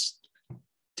fairly dense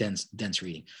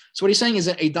reading. So what he's saying is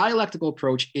that a dialectical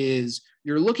approach is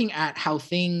you're looking at how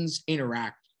things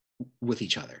interact with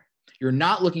each other. You're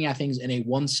not looking at things in a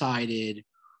one-sided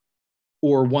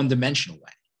or one-dimensional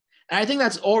way. And I think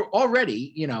that's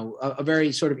already, a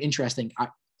very sort of interesting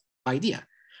idea.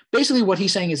 Basically, what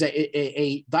he's saying is that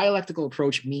a dialectical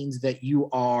approach means that you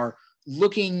are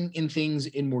looking in things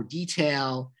in more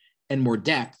detail and more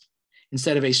depth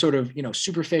instead of a sort of,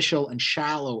 superficial and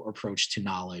shallow approach to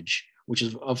knowledge, which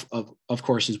is, of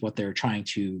course, is what they're trying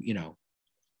to,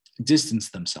 distance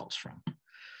themselves from.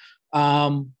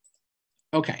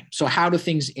 Okay, so how do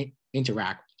things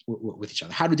interact with each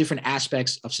other? How do different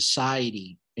aspects of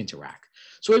society interact?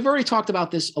 So we've already talked about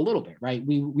this a little bit, right?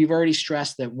 We've already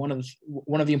stressed that one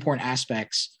of the important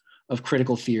aspects of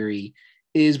critical theory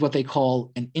is what they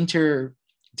call an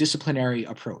interdisciplinary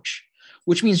approach,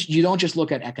 which means you don't just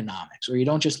look at economics, or you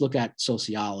don't just look at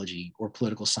sociology or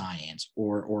political science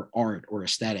or art or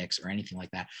aesthetics or anything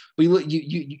like that. But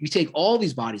you take all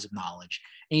these bodies of knowledge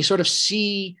and you sort of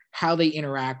see how they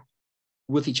interact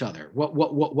with each other.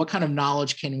 What kind of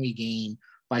knowledge can we gain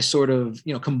by sort of,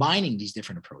 combining these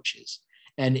different approaches?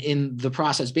 And in the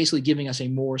process, basically giving us a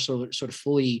more sort of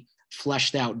fully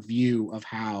fleshed out view of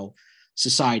how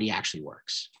society actually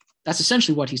works. That's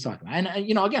essentially what he's talking about. And,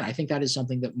 again, I think that is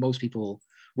something that most people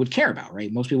would care about,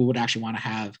 right? Most people would actually want to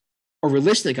have a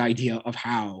realistic idea of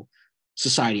how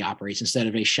society operates instead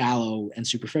of a shallow and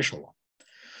superficial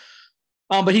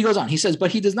one. But he goes on, he says,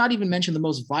 but he does not even mention the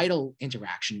most vital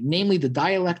interaction, namely the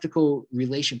dialectical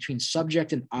relation between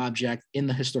subject and object in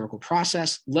the historical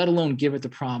process, let alone give it the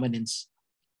prominence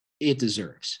it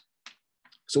deserves.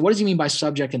 So what does he mean by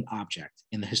subject and object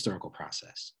in the historical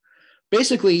process?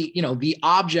 Basically, the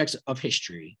objects of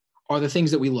history are the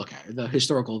things that we look at, the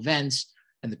historical events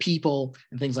and the people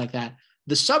and things like that.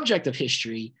 The subject of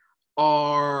history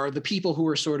are the people who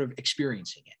are sort of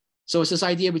experiencing it. So it's this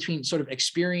idea between sort of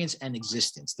experience and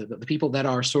existence, the people that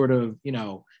are sort of,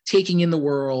 taking in the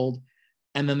world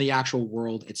and then the actual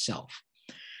world itself.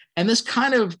 And this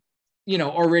kind of,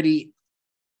 already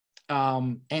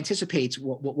anticipates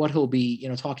what he'll be,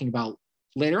 talking about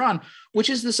later on, which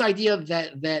is this idea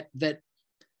that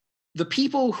the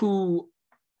people who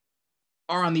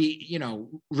are on the,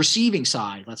 receiving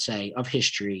side, let's say, of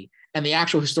history and the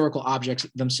actual historical objects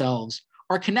themselves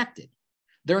are connected.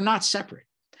 They're not separate.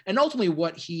 And ultimately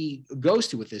what he goes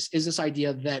to with this is this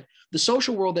idea that the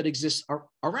social world that exists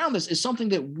around us is something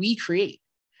that we create.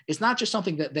 It's not just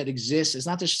something that exists. It's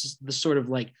not just the sort of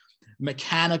like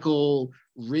mechanical,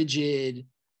 rigid,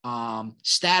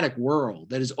 static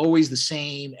world that is always the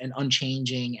same and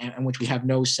unchanging, and which we have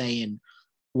no say in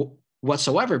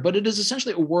whatsoever. But it is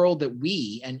essentially a world that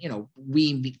we, and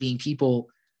we being people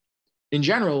in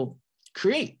general,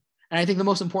 create. And I think the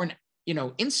most important,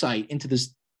 insight into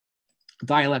this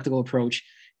dialectical approach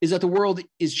is that the world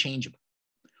is changeable.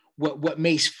 What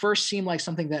may first seem like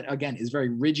something that, again, is very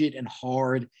rigid and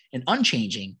hard and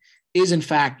unchanging is in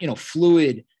fact,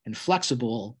 fluid and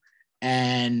flexible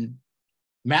and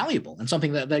malleable, and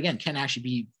something that again can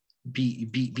actually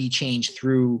be changed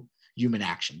through human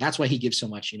action. That's why he gives so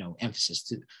much,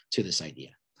 emphasis to this idea.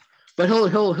 But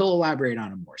he'll elaborate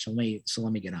on it more. So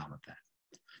let me get on with that.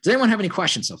 Does anyone have any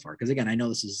questions so far? Because again, I know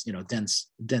this is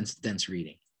dense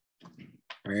reading. All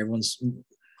right, everyone's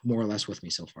more or less with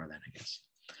me so far then, I guess.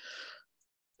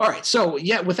 All right, so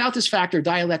yeah, without this factor,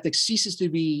 dialectics ceases to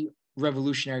be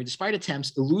revolutionary despite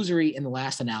attempts, illusory in the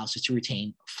last analysis, to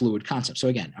retain fluid concepts. So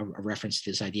again, a reference to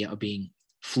this idea of being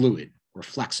fluid or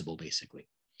flexible, basically.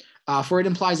 For it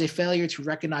implies a failure to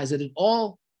recognize that in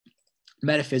all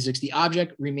metaphysics, the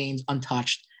object remains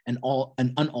untouched and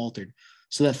unaltered,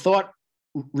 so that thought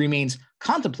remains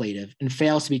contemplative and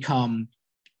fails to become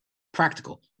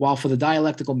practical, while for the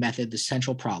dialectical method, the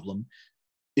central problem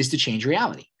is to change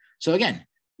reality. So again,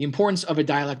 the importance of a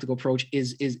dialectical approach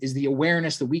is the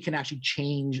awareness that we can actually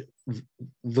change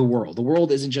the world. The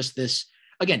world isn't just this,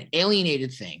 again,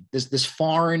 alienated thing, this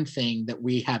foreign thing that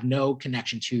we have no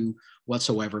connection to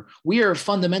whatsoever. We are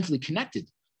fundamentally connected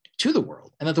to the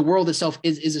world, and that the world itself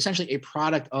is essentially a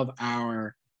product of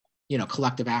our,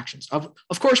 collective actions.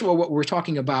 Of course, what we're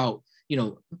talking about,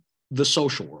 the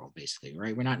social world, basically,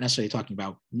 right? We're not necessarily talking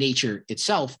about nature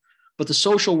itself, but the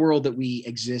social world that we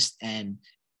exist and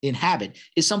inhabit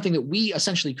is something that we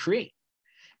essentially create.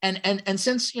 And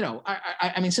since,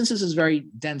 I mean, since this is very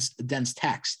dense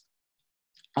text,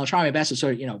 I'll try my best to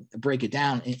sort of, break it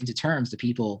down into terms that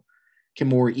people can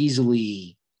more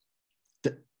easily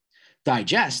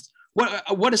digest.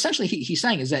 What essentially he's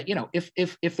saying is that,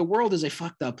 if the world is a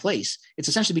fucked up place, it's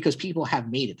essentially because people have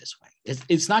made it this way.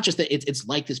 It's not just that it's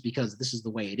like this because this is the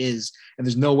way it is and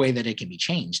there's no way that it can be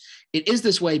changed. It is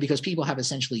this way because people have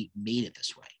essentially made it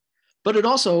this way. But it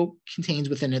also contains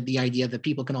within it the idea that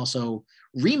people can also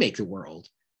remake the world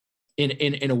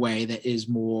in a way that is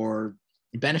more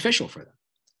beneficial for them.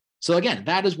 So again,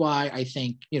 that is why I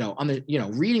think,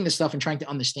 reading this stuff and trying to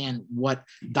understand what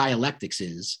dialectics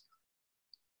is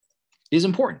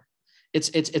important. It's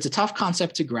a tough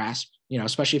concept to grasp,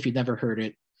 especially if you've never heard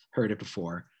it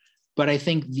before. But I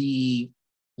think the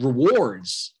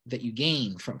rewards that you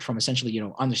gain from essentially,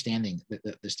 understanding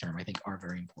this term, I think are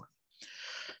very important.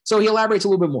 So he elaborates a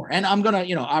little bit more, and I'm going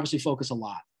to, obviously focus a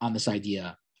lot on this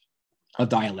idea of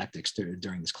dialectics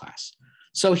during this class.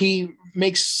 So he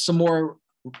makes some more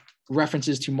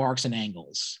references to Marx and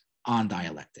Engels on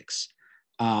dialectics.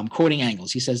 Quoting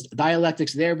Engels, he says,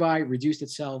 dialectics thereby reduced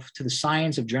itself to the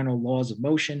science of general laws of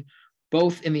motion,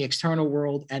 both in the external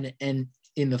world and in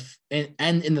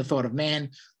the thought of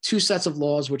man, two sets of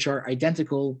laws which are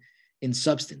identical in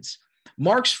substance.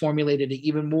 Marx formulated it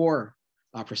even more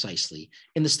precisely.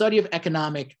 In the study of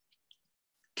economic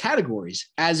categories,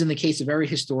 as in the case of every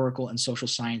historical and social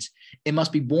science, it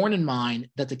must be borne in mind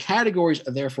that the categories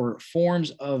are therefore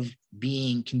forms of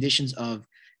being, conditions of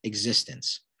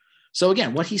existence. So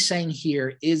again, what he's saying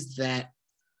here is that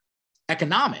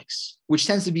economics, which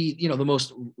tends to be, the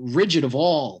most rigid of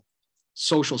all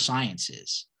social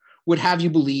sciences, would have you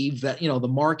believe that, the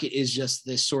market is just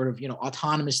this sort of,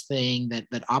 autonomous thing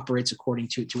that operates according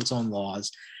to its own laws.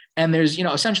 And there's,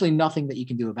 essentially nothing that you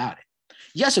can do about it.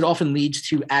 Yes, it often leads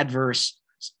to adverse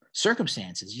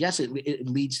circumstances. Yes, it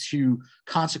leads to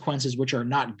consequences which are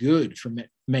not good for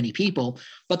many people,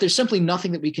 but there's simply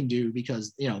nothing that we can do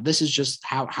because, this is just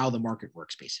how the market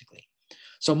works, basically.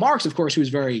 So Marx, of course, who is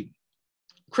very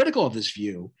critical of this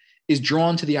view, is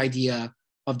drawn to the idea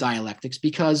of dialectics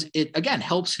because it, again,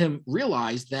 helps him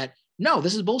realize that, no,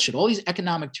 this is bullshit. All these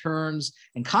economic terms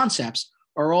and concepts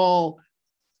are all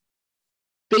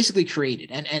basically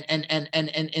created. And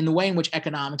in the way in which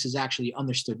economics is actually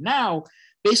understood now,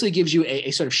 basically gives you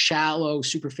a sort of shallow,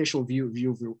 superficial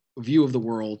view of the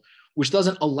world, which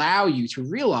doesn't allow you to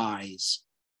realize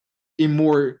in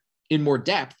more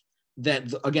depth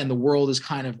that, again, the world is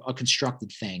kind of a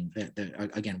constructed thing that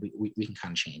again, we can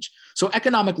kind of change. So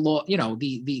economic law,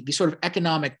 the sort of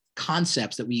economic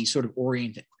concepts that we sort of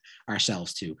orient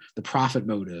ourselves to, the profit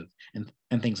motive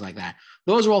and things like that,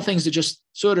 those are all things that just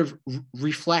sort of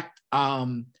reflect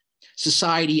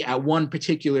society at one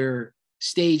particular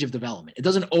stage of development. It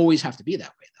doesn't always have to be that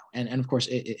way, though. And of course,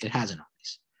 it hasn't always.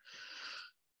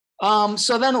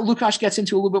 So then Lukács gets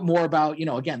into a little bit more about,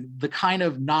 again, the kind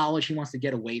of knowledge he wants to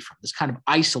get away from, this kind of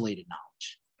isolated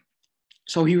knowledge.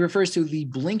 So he refers to the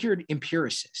blinkered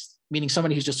empiricist, meaning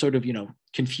somebody who's just sort of,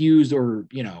 confused or,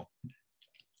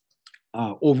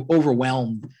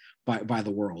 overwhelmed by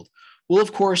the world. Will,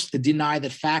 of course, deny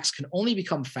that facts can only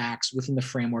become facts within the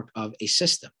framework of a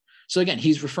system. So again,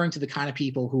 he's referring to the kind of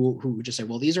people who just say,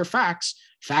 well, these are facts.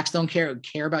 Facts don't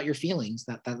care about your feelings.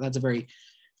 That's a very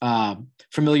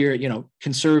familiar,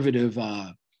 conservative,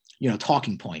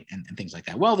 talking point and things like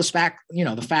that. Well,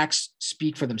 the facts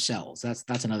speak for themselves.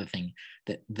 That's another thing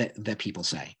that people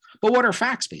say. But what are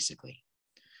facts, basically?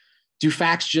 Do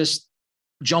facts just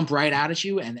jump right out at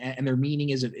you and their meaning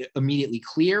is immediately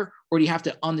clear? Or do you have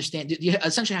to understand, you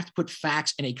essentially have to put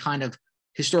facts in a kind of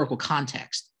historical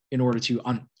context in order to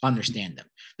understand them?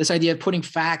 This idea of putting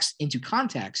facts into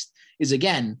context is,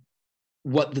 again,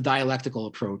 what the dialectical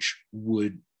approach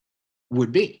would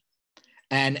be.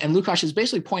 And Lukács is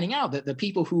basically pointing out that the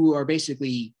people who are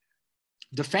basically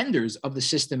defenders of the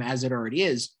system as it already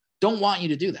is don't want you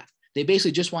to do that. They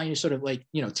basically just want you to sort of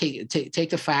take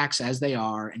the facts as they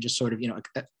are and just sort of,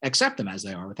 accept them as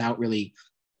they are without really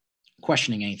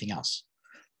questioning anything else.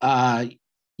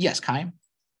 Yes, Chaim?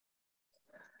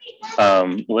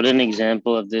 Would an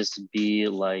example of this be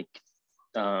like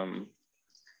a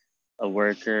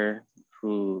worker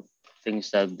who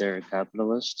thinks that they're a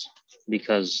capitalist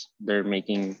because they're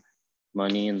making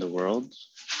money in the world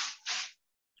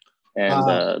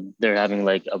and they're having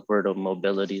like upward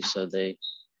mobility, so they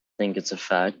think it's a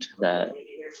fact that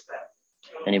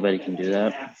anybody can do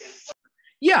that?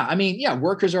 Yeah,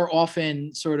 workers are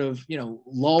often sort of,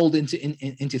 lulled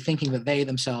into thinking that they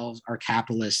themselves are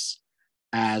capitalists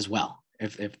as well,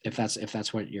 if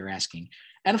that's what you're asking.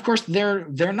 And of course, they're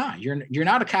not. You're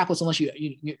not a capitalist unless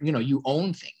you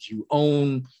own things. You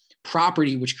own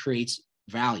property, which creates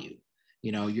value.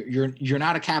 You're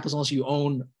not a capitalist unless you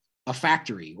own a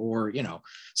factory or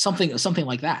something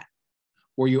like that,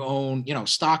 or you own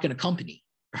stock in a company,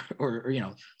 or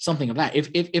something of that.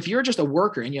 If you're just a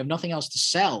worker and you have nothing else to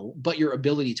sell but your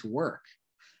ability to work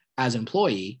as an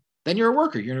employee, then you're a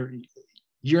worker.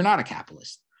 You're not a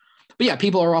capitalist. But yeah,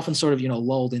 people are often sort of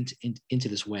lulled into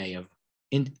this way of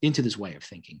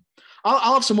thinking.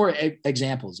 I'll have some more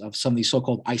examples of some of these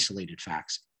so-called isolated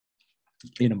facts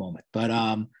in a moment. But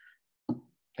I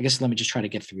guess let me just try to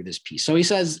get through this piece. So he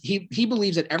says he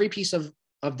believes that every piece of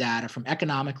data from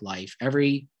economic life,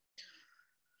 every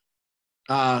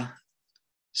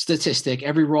statistic,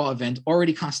 every raw event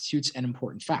already constitutes an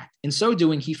important fact. In so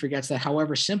doing, he forgets that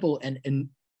however simple an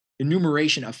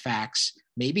enumeration of facts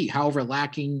may be, however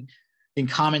lacking in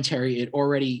commentary, it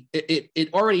already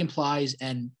implies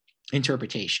an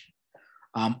interpretation.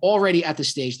 Already at this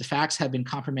stage, the facts have been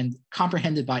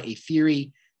comprehended by a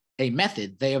theory, a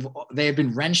method. They have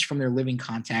been wrenched from their living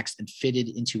context and fitted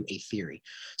into a theory.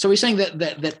 So he's saying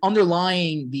that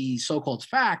underlying the so-called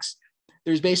facts,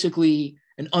 there's basically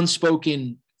an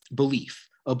unspoken belief,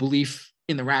 a belief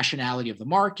in the rationality of the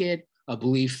market, a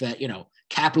belief that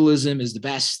capitalism is the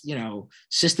best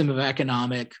system of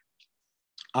economic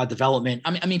development.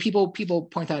 I mean, people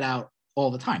point that out all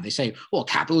the time. They say, well,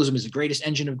 capitalism is the greatest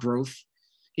engine of growth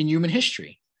in human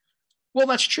history. Well,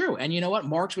 that's true. And you know what?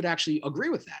 Marx would actually agree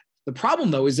with that. The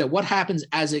problem, though, is that what happens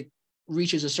as it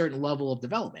reaches a certain level of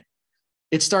development?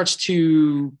 It starts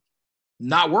to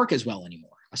not work as well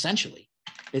anymore, essentially.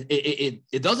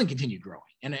 It doesn't continue growing.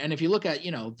 And if you look at,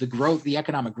 the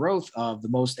economic growth of the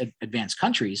most advanced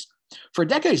countries, for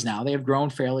decades now, they have grown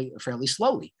fairly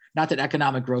slowly. Not that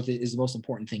economic growth is the most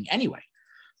important thing anyway,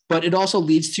 but it also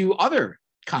leads to other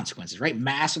consequences, right?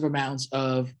 Massive amounts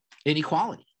of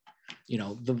inequality.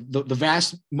 The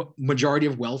vast majority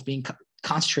of wealth being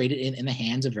concentrated in the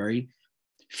hands of very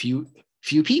few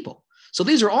people. So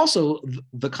these are also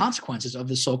the consequences of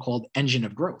the so-called engine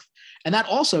of growth. And that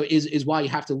also is why you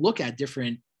have to look at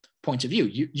different points of view.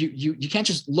 You can't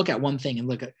just look at one thing and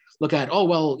look at oh,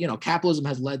 well, capitalism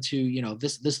has led to,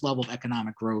 this level of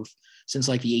economic growth since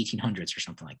like the 1800s or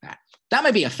something like that. That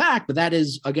might be a fact, but that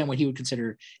is, again, what he would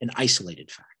consider an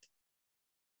isolated fact.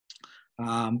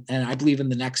 And I believe in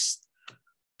the next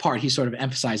part, he sort of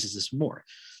emphasizes this more.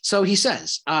 So he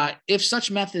says, if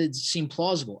such methods seem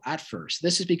plausible at first,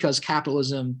 this is because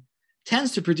capitalism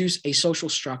tends to produce a social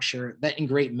structure that in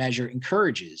great measure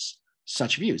encourages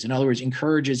such views. In other words,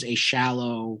 encourages a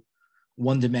shallow,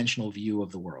 one-dimensional view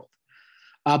of the world.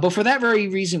 But for that very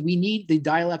reason, we need the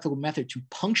dialectical method to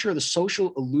puncture the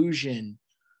social illusion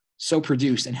so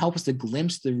produced and help us to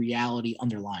glimpse the reality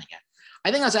underlying it.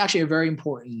 I think that's actually a very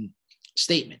important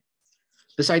statement.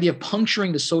 This idea of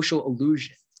puncturing the social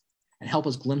illusion and help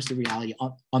us glimpse the reality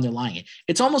underlying it.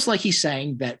 It's almost like he's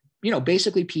saying that,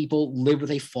 basically people live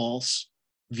with a false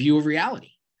view of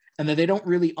reality and that they don't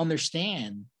really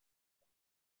understand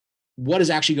what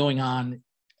is actually going on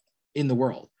in the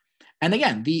world. And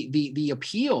again, the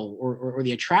appeal or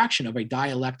the attraction of a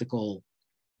dialectical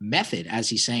method, as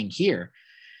he's saying here,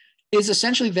 is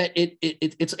essentially that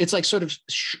it's like sort of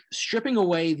stripping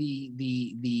away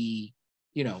the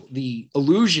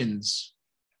illusions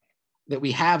that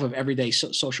we have of everyday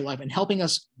social life and helping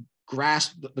us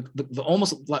grasp the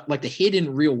almost like the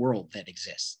hidden real world that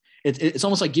exists. It's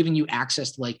almost like giving you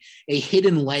access to like a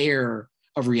hidden layer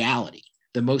of reality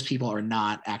that most people are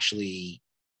not actually,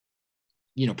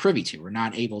 privy to or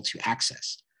not able to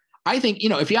access. I think,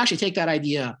 if you actually take that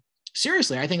idea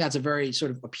seriously, I think that's a very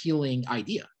sort of appealing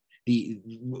idea. The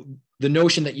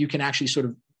notion that you can actually sort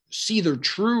of see the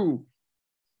true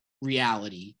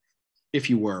reality, if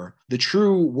you were, the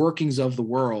true workings of the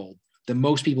world that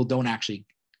most people don't actually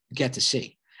get to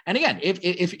see. And again,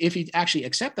 if you actually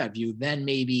accept that view, then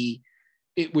maybe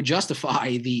it would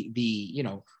justify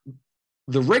the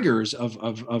rigors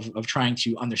of trying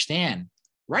to understand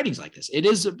writings like this. It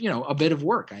is, a bit of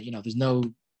work. There's no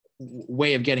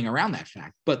way of getting around that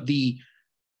fact, but the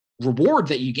reward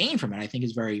that you gain from it, I think,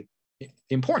 is very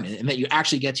important, and that you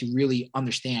actually get to really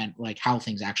understand like how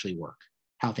things actually work,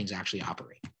 how things actually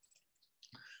operate.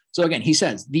 So again, he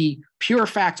says the pure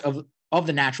fact of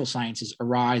the natural sciences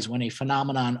arise when a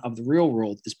phenomenon of the real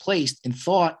world is placed in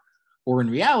thought or in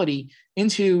reality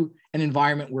into an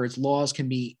environment where its laws can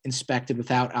be inspected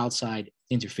without outside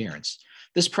interference.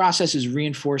 This process is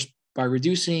reinforced by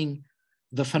reducing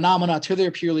the phenomena to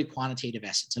their purely quantitative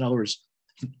essence. In other words,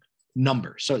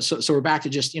 numbers. So we're back to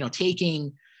just,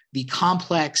 taking the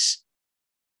complex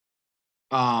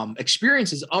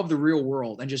experiences of the real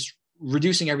world and just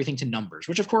reducing everything to numbers,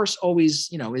 which of course always,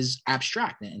 is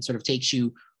abstract and sort of takes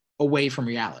you away from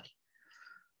reality,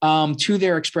 to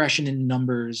their expression in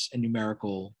numbers and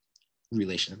numerical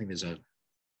relations. I think there's a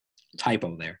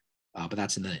typo there, but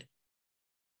that's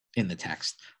in the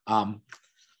text.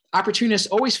 Opportunists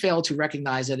always fail to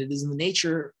recognize that it is in the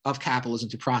nature of capitalism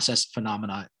to process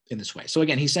phenomena in this way. So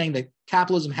again, he's saying that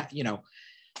capitalism,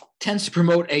 tends to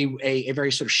promote a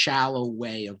very sort of shallow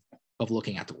way of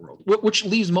looking at the world, which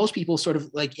leaves most people sort of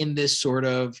like in this sort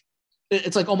of,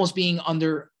 it's like almost being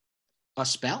under a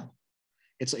spell.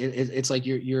 It's like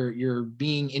you're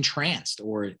being entranced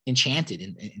or enchanted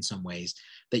in some ways,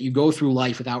 that you go through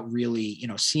life without really,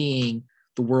 seeing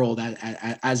the world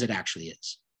as it actually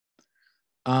is.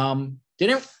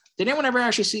 Did anyone ever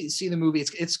actually see the movie?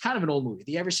 It's kind of an old movie.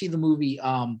 Do you ever see the movie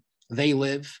They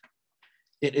Live?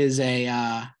 It is a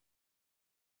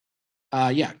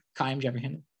yeah, Chaim, did you ever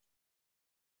hear it?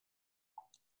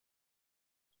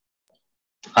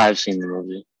 I've seen the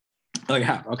movie. Oh, you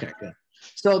have? Okay, good.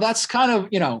 So that's kind of,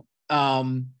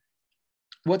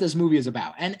 what this movie is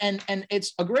about. And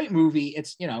it's a great movie.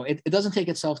 It's, it doesn't take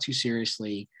itself too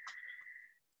seriously.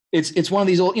 It's one of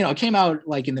these old, it came out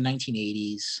like in the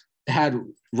 1980s. It had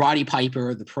Roddy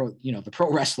Piper, the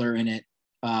pro wrestler in it,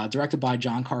 directed by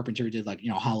John Carpenter, who did like,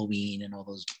 Halloween and all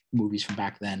those movies from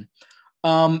back then.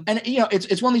 And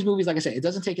it's one of these movies, like I said, it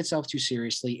doesn't take itself too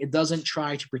seriously. It doesn't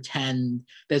try to pretend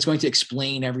that it's going to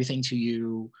explain everything to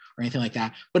you or anything like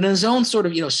that. But in its own sort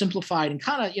of, simplified and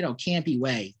kind of, campy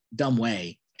way, dumb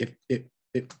way,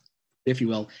 if you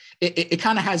will, it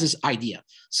kind of has this idea.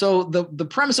 So the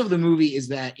premise of the movie is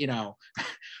that,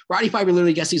 Roddy Piper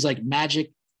literally gets these like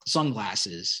magic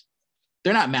sunglasses.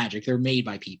 They're not magic, they're made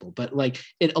by people, but like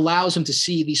it allows him to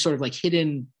see these sort of like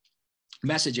hidden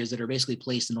messages that are basically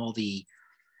placed in all the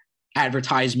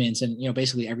advertisements and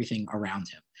basically everything around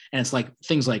him. And it's like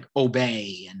things like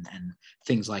obey and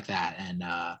things like that, and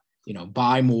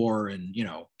buy more, and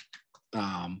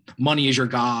money is your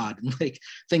god, and like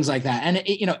things like that. And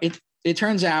it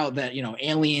turns out that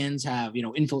aliens have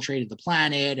infiltrated the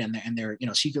planet, and they're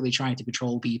secretly trying to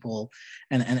control people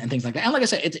and things like that. And like I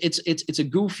said, it's a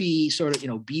goofy sort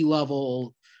of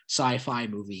B-level sci-fi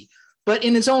movie, but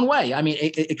in its own way. I mean,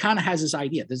 it kind of has this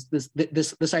idea,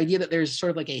 this idea that there's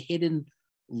sort of like a hidden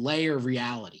layer of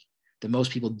reality that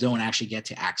most people don't actually get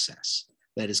to access,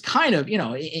 that is kind of,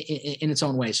 in its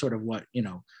own way, sort of what,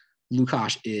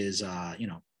 Lukács is,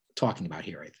 talking about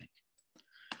here, I think.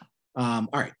 All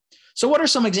right. So what are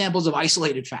some examples of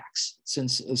isolated facts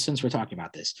since we're talking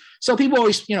about this? So people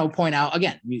always, point out,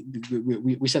 again, we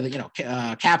said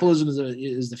that, capitalism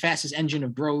is the fastest engine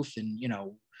of growth and,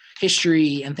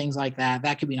 history and things like that.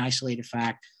 That could be an isolated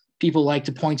fact. People like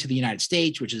to point to the United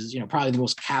States, which is, probably the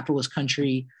most capitalist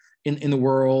country in the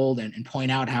world, and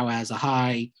point out how it has a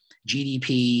high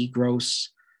GDP,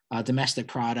 gross domestic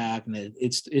product, and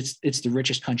it's the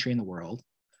richest country in the world.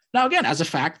 Now, again, as a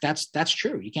fact, that's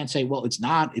true. You can't say, well, it's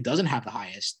not. It doesn't have the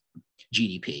highest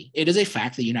GDP. It is a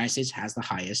fact that the United States has the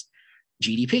highest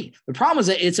GDP. The problem is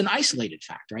that it's an isolated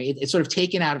fact, right? It's sort of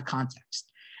taken out of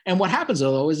context. And what happens,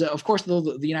 though, is that, of course, though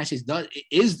the United States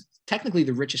is technically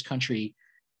the richest country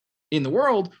in the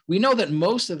world, we know that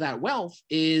most of that wealth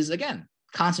is, again,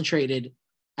 concentrated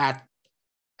at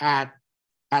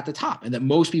the top, and that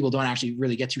most people don't actually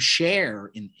really get to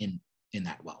share in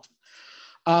that wealth.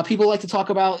 People like to talk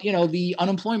about, the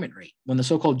unemployment rate when the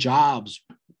so-called jobs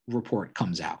report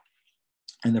comes out,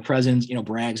 and the president,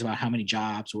 brags about how many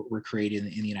jobs were created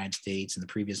in the United States in the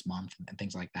previous month and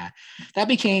things like that. That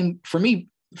became, for me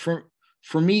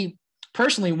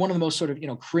personally, one of the most sort of,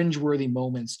 cringeworthy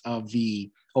moments of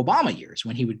the Obama years,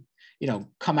 when he would,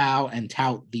 come out and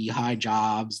tout the high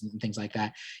jobs and things like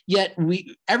that. Yet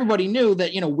everybody knew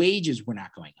that, wages were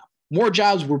not going up. More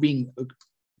jobs were being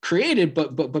created,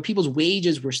 but people's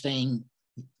wages were staying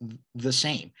the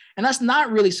same. And that's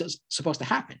not really supposed to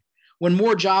happen. When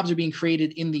more jobs are being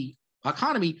created in the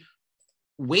economy,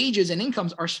 wages and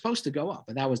incomes are supposed to go up,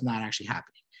 but that was not actually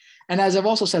happening. And as I've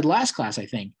also said last class, I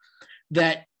think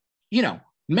that,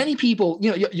 many people,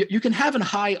 you can have a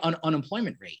high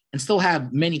unemployment rate and still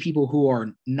have many people who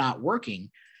are not working,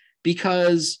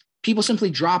 because people simply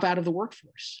drop out of the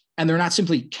workforce and they're not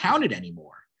simply counted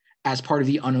anymore as part of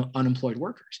the unemployed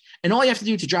workers. And all you have to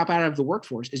do to drop out of the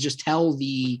workforce is just tell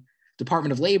the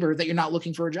Department of Labor that you're not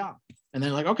looking for a job. And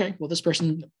they're like, okay, well, this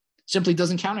person simply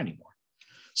doesn't count anymore.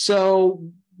 So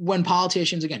when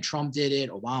politicians, again, Trump did it,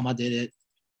 Obama did it,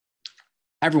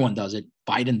 everyone does it,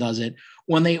 Biden does it.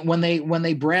 When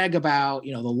they brag about,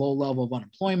 the low level of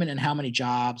unemployment and how many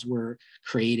jobs were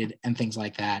created and things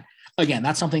like that, again,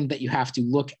 that's something that you have to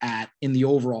look at in the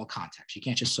overall context. You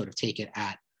can't just sort of take it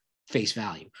at face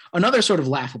value. Another sort of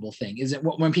laughable thing is that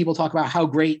when people talk about how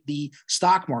great the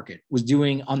stock market was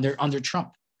doing under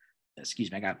Trump.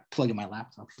 Excuse me, I got to plug in my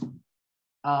laptop.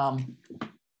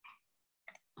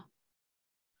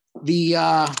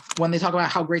 When they talk about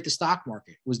how great the stock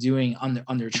market was doing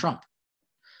under Trump,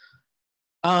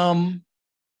 again,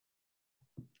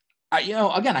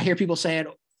 I hear people say it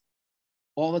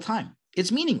all the time.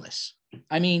 It's meaningless.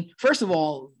 I mean, first of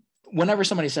all, whenever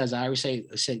somebody says that, I always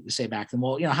say back to them,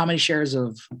 well, how many shares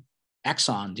of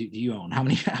Exxon do you own? How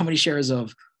many shares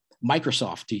of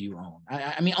Microsoft do you own?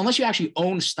 I mean, unless you actually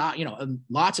own stock,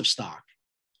 lots of stock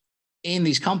in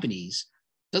these companies,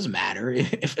 doesn't matter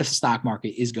if the stock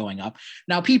market is going up.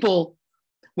 Now, people,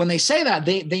 when they say that,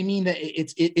 they mean that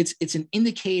it's an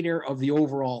indicator of the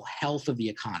overall health of the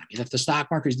economy. That if the stock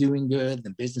market is doing good,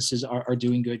 then businesses are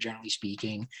doing good, generally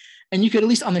speaking. And you could at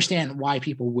least understand why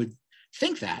people would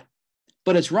think that,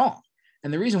 but it's wrong.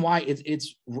 And the reason why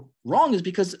it's wrong is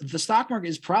because the stock market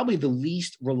is probably the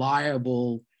least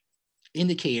reliable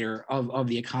indicator of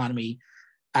the economy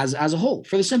as a whole,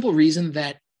 for the simple reason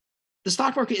that the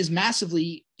stock market is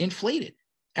massively inflated.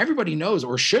 Everybody knows,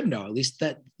 or should know at least,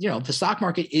 that the stock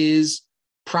market is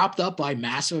propped up by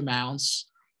massive amounts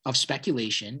of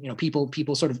speculation.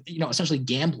 People sort of essentially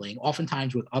gambling,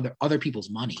 oftentimes with other people's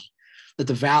money, that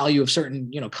the value of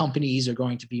certain companies are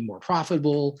going to be more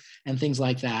profitable and things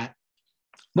like that.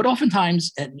 But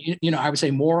oftentimes, and I would say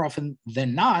more often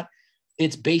than not,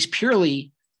 it's based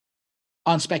purely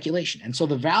on speculation, and so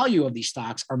the value of these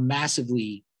stocks are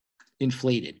massively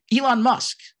inflated. Elon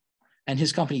Musk and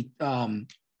his company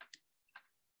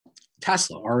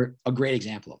Tesla are a great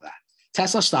example of that.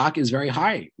 Tesla stock is very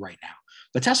high right now,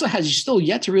 but Tesla has still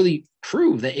yet to really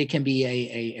prove that it can be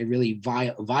a really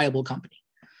viable company.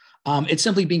 It's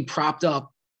simply being propped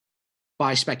up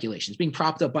by speculation. It's being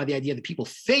propped up by the idea that people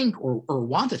think or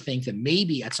want to think that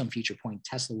maybe at some future point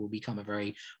Tesla will become a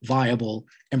very viable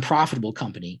and profitable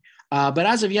company. But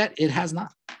as of yet, it has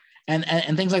not.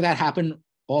 And things like that happen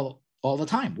all the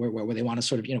time, where they want to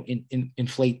sort of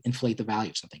inflate the value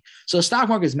of something. So the stock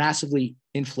market is massively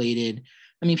inflated.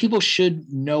 I mean, people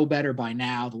should know better by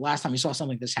now. The last time we saw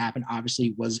something like this happen,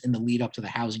 obviously, was in the lead up to the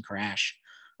housing crash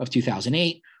of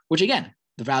 2008, which, again,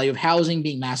 the value of housing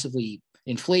being massively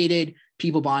inflated,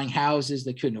 people buying houses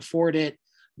that couldn't afford it,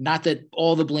 not that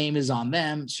all the blame is on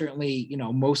them. Certainly,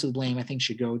 most of the blame I think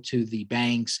should go to the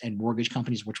banks and mortgage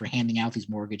companies, which were handing out these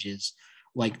mortgages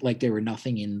like they were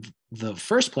nothing in the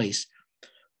first place.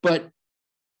 But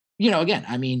again,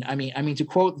 I mean, to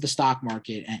quote the stock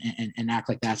market and act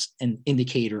like that's an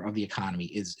indicator of the economy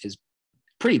is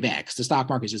pretty bad, because the stock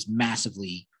market is just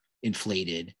massively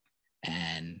inflated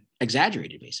and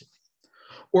exaggerated, basically.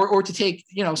 Or to take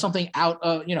something out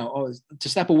to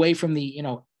step away from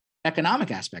the economic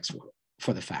aspects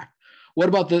for the fact. What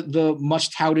about the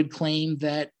much touted claim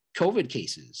that COVID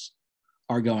cases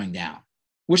are going down,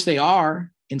 which they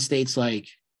are in states like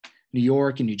New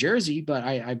York and New Jersey, but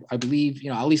I believe,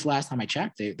 at least last time I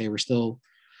checked, they were still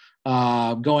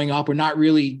going up, or not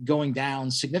really going down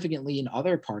significantly in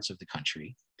other parts of the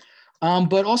country.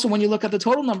 But also when you look at the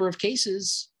total number of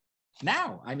cases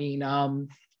now, I mean,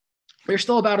 they're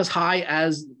still about as high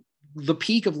as the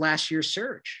peak of last year's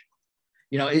surge.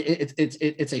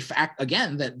 It's a fact,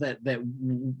 again, that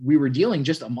we were dealing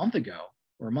just a month ago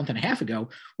or a month and a half ago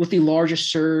with the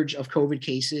largest surge of COVID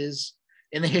cases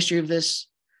in the history of this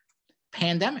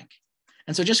pandemic.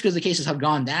 And so just because the cases have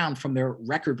gone down from their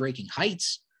record-breaking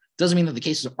heights doesn't mean that the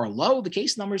cases are low. The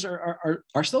case numbers are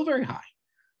still very high.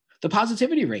 The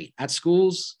positivity rate at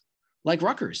schools like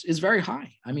Rutgers is very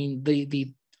high. I mean,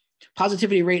 the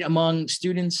positivity rate among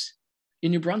students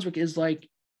in New Brunswick is like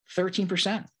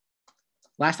 13%.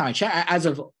 Last time I checked, as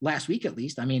of last week at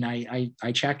least. I mean,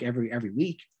 I check every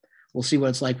week. We'll see what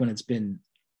it's like when it's been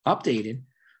updated.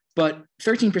 But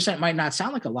 13% might not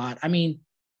sound like a lot. I mean,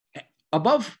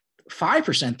 above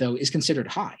 5%, though, is considered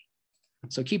high.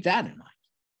 So keep that in mind.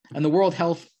 And the World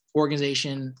Health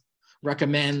Organization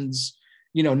recommends,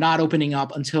 not opening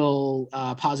up until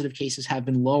positive cases have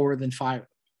been lower than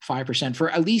 5% for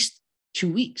at least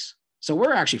 2 weeks. So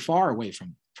we're actually far away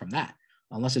from that,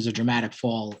 unless there's a dramatic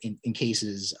fall in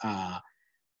cases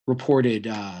reported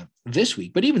this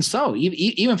week. But even so,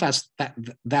 even if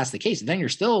that's the case, then you're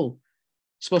still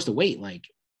supposed to wait like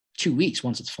 2 weeks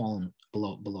once it's fallen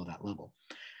below that level.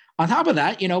 On top of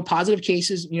that, positive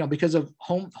cases, because of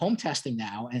home testing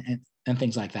now and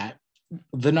things like that,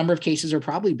 the number of cases are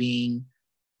probably being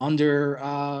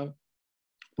under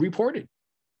reported,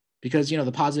 because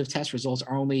the positive test results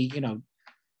are only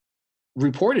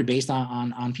reported based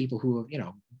on people who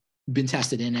have been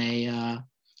tested in a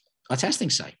testing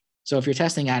site. So if you're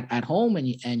testing at home and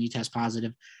you test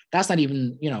positive, that's not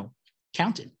even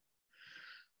counted.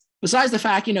 Besides the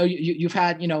fact, you've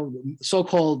had,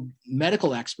 so-called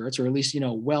medical experts, or at least,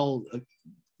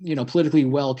 politically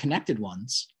well-connected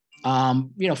ones,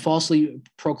 falsely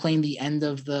proclaim the end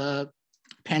of the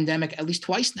pandemic at least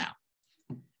twice now.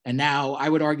 And now I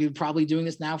would argue probably doing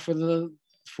this now for the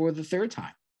third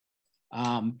time.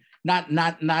 Not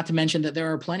to mention that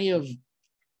there are plenty of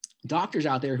doctors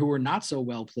out there who are not so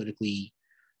well politically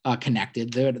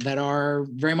connected that are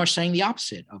very much saying the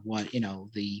opposite of what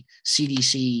the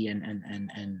CDC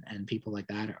and people like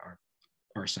that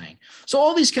are saying. So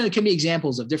all these can be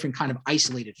examples of different kind of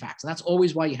isolated facts, and that's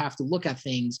always why you have to look at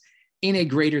things in a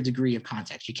greater degree of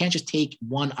context. You can't just take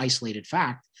one isolated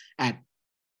fact at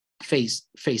face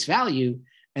value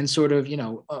and sort of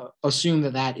assume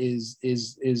that is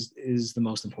the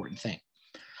most important thing.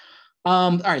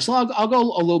 All right, so I'll go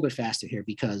a little bit faster here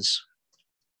because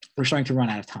we're starting to run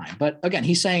out of time. But again,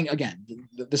 he's saying,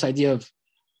 this idea of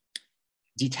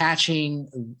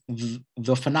detaching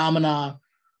the phenomena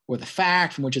or the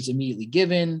fact from which it's immediately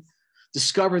given,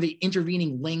 discover the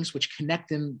intervening links which connect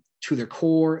them to their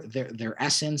core, their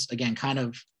essence. Again, kind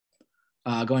of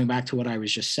going back to what I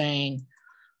was just saying.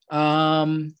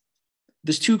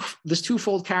 This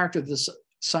twofold character, this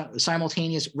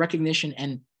simultaneous recognition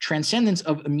and transcendence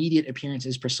of immediate appearance,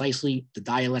 is precisely the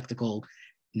dialectical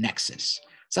nexus.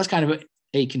 So that's kind of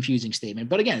a confusing statement.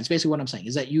 But again, it's basically what I'm saying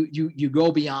is that you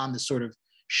go beyond the sort of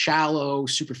shallow,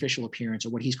 superficial appearance, or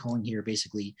what he's calling here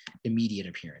basically immediate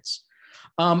appearance.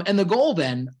 And the goal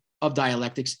then of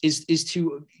dialectics is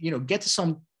to get to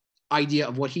some idea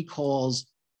of what he calls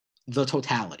the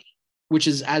totality, which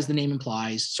is, as the name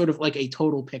implies, sort of like a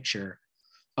total picture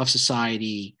of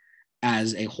society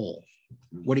as a whole.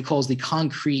 What he calls the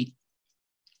concrete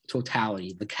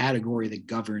totality, the category that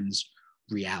governs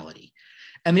reality.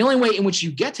 And the only way in which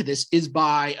you get to this is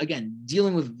by, again,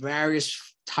 dealing with various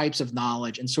types of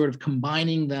knowledge and sort of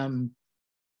combining them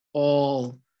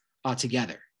all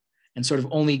together, and sort of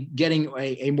only getting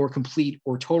a more complete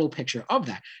or total picture of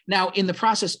that. Now, in the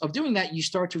process of doing that, you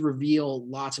start to reveal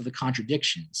lots of the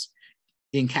contradictions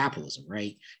in capitalism,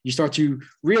 right? You start to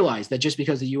realize that just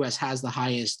because the US has the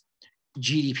highest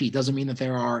GDP doesn't mean that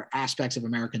there are aspects of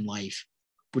American life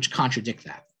which contradict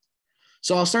that.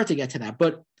 So I'll start to get to that.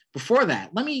 But before that,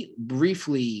 let me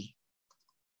briefly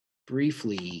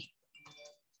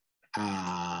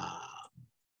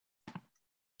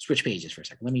switch pages for a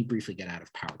second. Let me briefly get out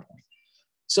of PowerPoint.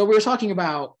 So we were talking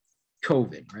about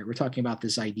COVID, right? We're talking about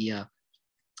this idea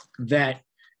that,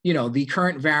 the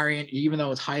current variant, even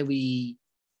though it's highly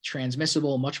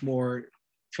transmissible, much more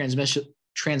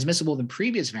transmissible than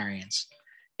previous variants,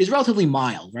 is relatively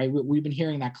mild, right? We've been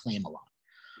hearing that claim a lot.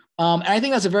 And I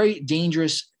think that's a very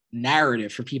dangerous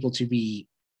narrative for people to be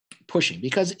pushing,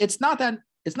 because it's not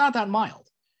that mild.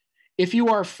 If you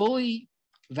are fully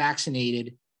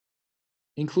vaccinated,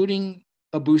 including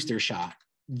a booster shot,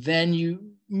 then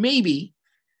you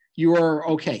are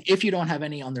okay if you don't have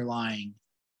any underlying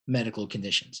medical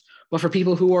conditions. But for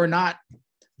people who are not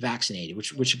vaccinated,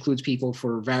 which includes people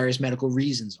for various medical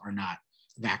reasons are not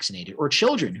vaccinated, or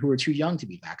children who are too young to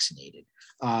be vaccinated,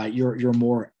 you're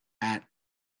more at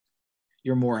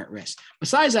risk.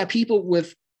 Besides that, people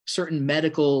with certain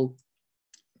medical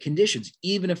conditions,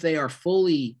 even if they are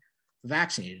fully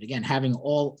vaccinated, again, having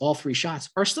all three shots,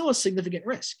 are still a significant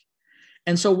risk.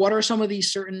 And so what are some of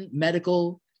these certain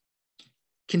medical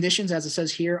conditions, as it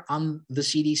says here on the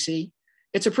CDC?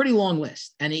 It's a pretty long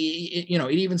list. And it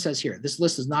even says here, this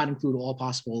list does not include all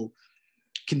possible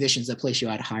conditions that place you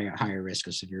at higher risk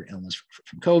of severe illness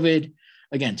from COVID.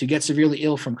 Again, to get severely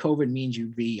ill from COVID means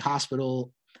you'd be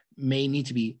may need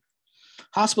to be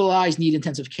hospitalized, need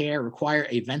intensive care, require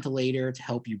a ventilator to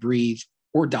help you breathe,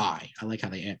 or die. I like how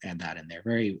they add that in there.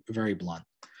 Very, very blunt.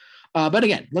 But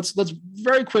again, let's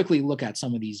very quickly look at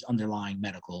some of these underlying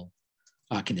medical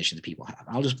conditions that people have.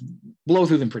 I'll just blow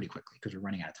through them pretty quickly because we're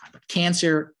running out of time. But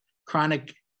cancer,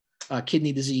 chronic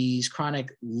kidney disease,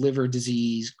 chronic liver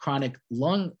disease, chronic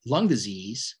lung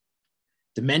disease,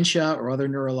 dementia or other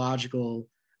neurological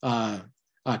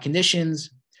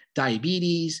conditions,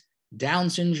 diabetes, Down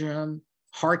syndrome,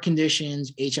 heart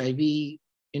conditions, HIV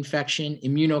infection,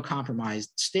 immunocompromised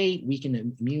state,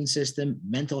 weakened immune system,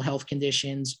 mental health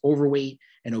conditions, overweight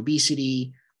and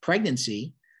obesity,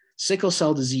 pregnancy, sickle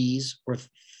cell disease or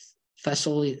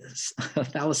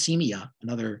thalassemia,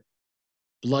 another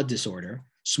blood disorder,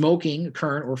 smoking,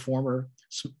 current or former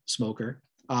smoker,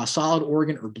 solid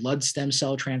organ or blood stem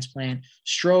cell transplant,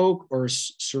 stroke or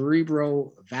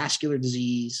cerebrovascular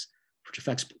disease, which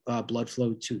affects blood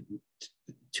flow to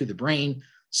the brain,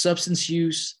 substance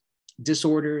use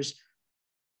disorders,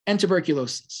 and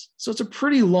tuberculosis. So it's a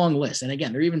pretty long list. And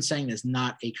again, they're even saying it's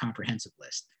not a comprehensive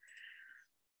list.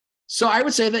 So I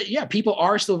would say that, yeah, people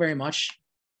are still very much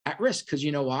at risk because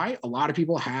you know why? A lot of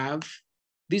people have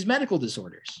these medical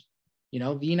disorders.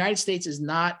 The United States is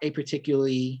not a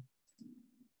particularly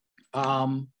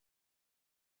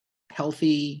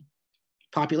healthy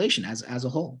population as a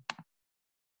whole.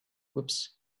 Whoops.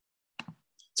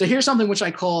 So here's something which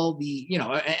I call the,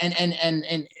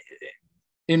 and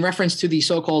in reference to the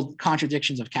so-called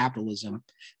contradictions of capitalism,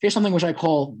 here's something which I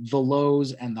call the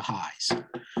lows and the highs.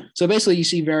 So basically you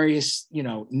see various,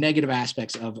 negative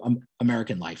aspects of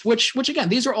American life, which again,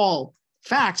 these are all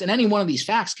facts, and any one of these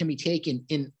facts can be taken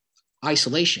in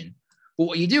isolation. But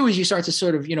what you do is you start to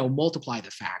sort of, multiply the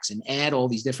facts and add all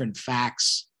these different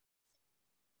facts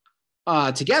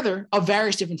together of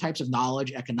various different types of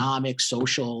knowledge, economic,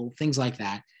 social, things like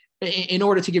that, in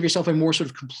order to give yourself a more sort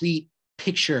of complete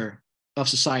picture of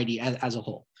society as a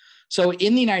whole. So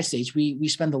in the United States, we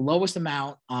spend the lowest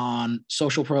amount on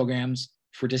social programs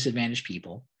for disadvantaged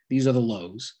people. These are the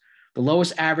lows. The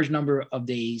lowest average number of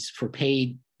days for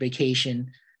paid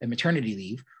vacation and maternity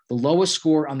leave, the lowest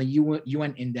score on the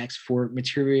UN index for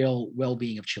material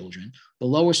well-being of children, the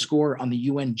lowest score on the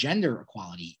UN gender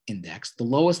equality index, the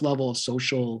lowest level of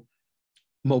social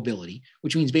mobility,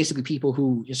 which means basically people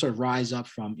who sort of rise up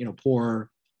from poor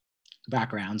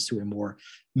backgrounds to a more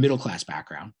middle-class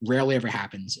background. Rarely ever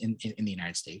happens in the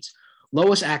United States.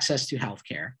 Lowest access to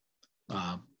healthcare.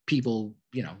 People,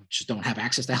 just don't have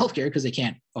access to healthcare because they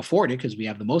can't afford it because we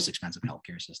have the most expensive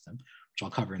healthcare system, which I'll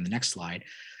cover in the next slide.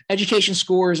 Education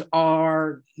scores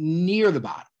are near the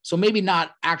bottom. So maybe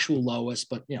not actual lowest,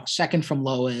 but, second from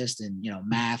lowest, and,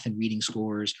 math and reading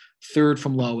scores, third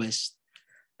from lowest.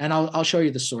 And I'll show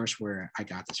you the source where I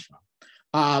got this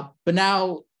from. But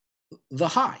now the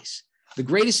highs. The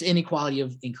greatest inequality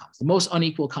of incomes, the most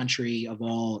unequal country of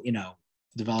all,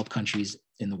 developed countries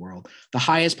in the world, the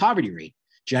highest poverty rate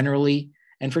generally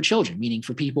and for children, meaning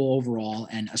for people overall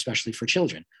and especially for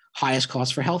children, highest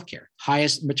cost for healthcare,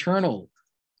 highest maternal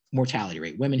mortality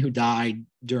rate, women who died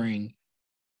during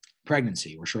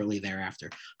pregnancy or shortly thereafter,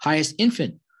 highest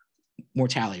infant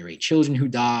mortality rate, children who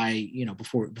die,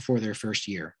 before their first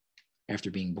year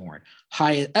after being born.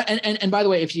 High, and by the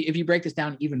way, if you break this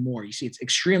down even more, you see it's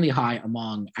extremely high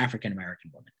among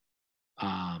African-American women.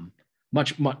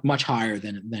 much higher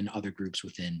than other groups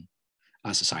within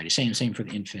society. Same for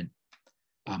the infant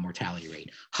mortality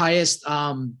rate. Highest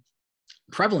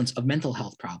prevalence of mental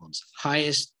health problems.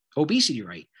 Highest obesity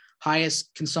rate.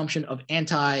 Highest consumption of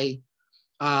antidepressants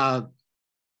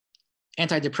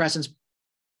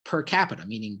per capita,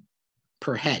 meaning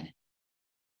per head,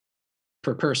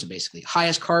 per person, basically.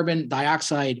 Highest carbon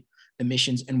dioxide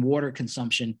emissions and water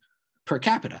consumption per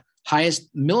capita. Highest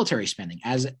military spending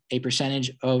as a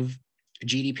percentage of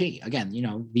GDP. Again,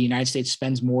 the United States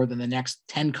spends more than the next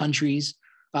 10 countries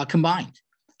combined.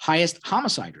 Highest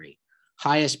homicide rate.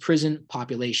 Highest prison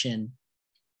population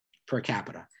per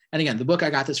capita. And again, the book I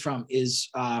got this from is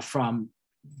from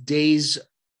Days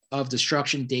of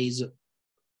Destruction, Days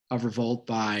of Revolt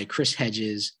by Chris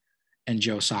Hedges and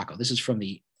Joe Sacco. This is from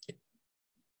the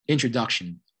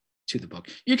introduction to the book.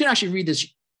 You can actually read this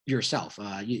yourself.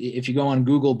 If you go on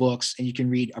Google Books and you can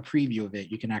read a preview of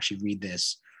it, you can actually read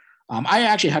this. I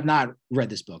actually have not read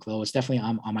this book, though it's definitely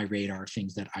on my radar,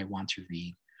 things that I want to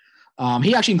read.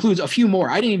 He actually includes a few more.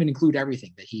 I didn't even include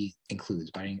everything that he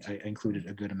includes, but I included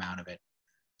a good amount of it.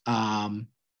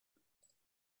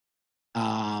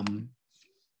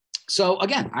 So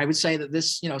again, I would say that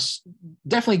this,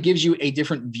 definitely gives you a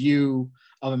different view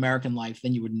of American life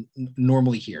than you would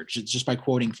normally hear, just by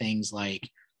quoting things like,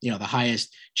 the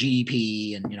highest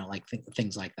GDP and,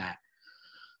 things like that.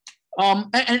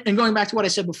 And going back to what I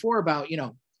said before about,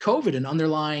 COVID and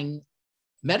underlying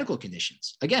medical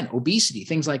conditions, again, obesity,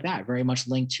 things like that, very much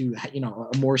linked to,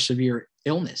 a more severe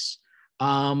illness.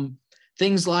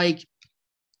 Things like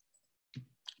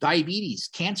diabetes,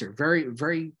 cancer, very,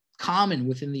 very common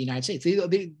within the United States.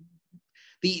 The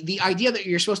idea that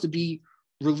you're supposed to be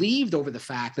relieved over the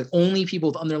fact that only people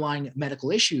with underlying medical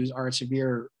issues are at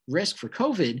severe risk for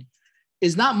COVID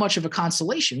is not much of a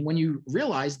consolation when you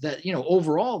realize that,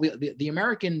 overall, the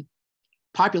American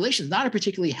population is not a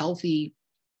particularly healthy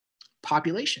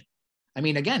population. I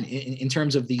mean, again, in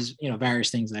terms of these, various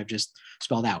things that I've just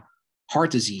spelled out: heart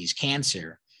disease,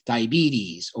 cancer,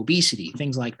 diabetes, obesity,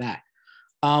 things like that.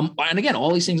 And again,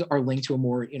 all these things are linked to a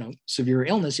more, severe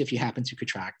illness if you happen to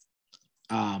contract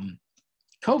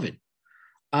COVID.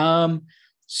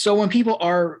 So when people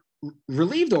are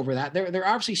relieved over that, they're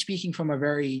obviously speaking from a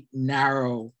very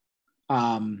narrow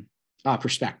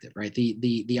perspective, right?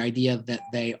 The idea that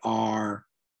they are,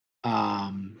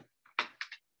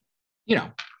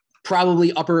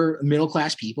 probably upper middle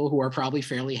class people who are probably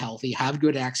fairly healthy, have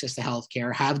good access to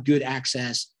healthcare, have good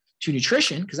access to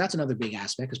nutrition, because that's another big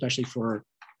aspect, especially for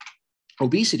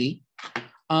obesity.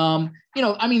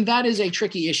 That is a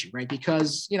tricky issue, right?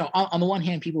 Because, on the one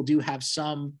hand, people do have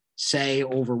some say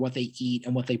over what they eat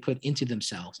and what they put into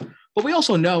themselves. But we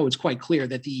also know it's quite clear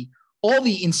that all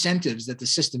the incentives that the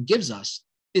system gives us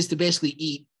is to basically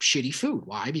eat shitty food.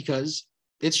 Why? Because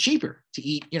it's cheaper to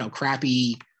eat,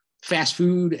 crappy fast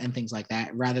food and things like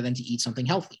that, rather than to eat something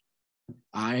healthy.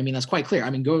 That's quite clear.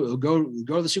 Go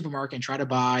to the supermarket and try to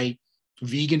buy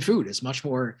vegan food. It's much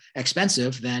more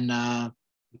expensive than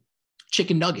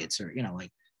chicken nuggets or,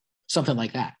 something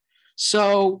like that.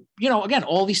 So, again,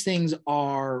 all these things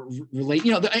are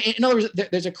related. In other words,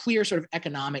 there's a clear sort of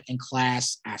economic and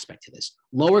class aspect to this.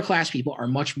 Lower class people are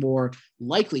much more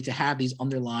likely to have these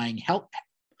underlying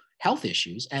health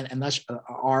issues and thus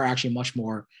are actually much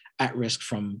more at risk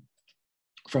from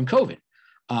COVID.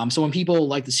 So when people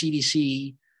like the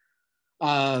CDC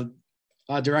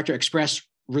director express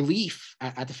relief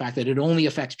at the fact that it only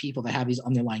affects people that have these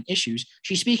underlying issues,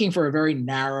 she's speaking for a very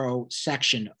narrow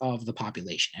section of the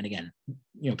population. And again,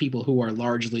 people who are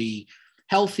largely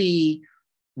healthy,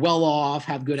 well off,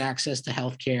 have good access to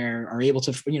healthcare, are able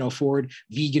to, afford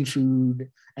vegan food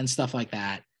and stuff like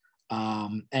that.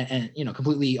 And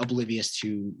completely oblivious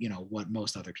to, what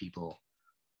most other people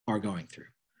are going through.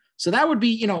 So that would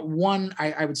be, one,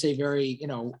 I would say very,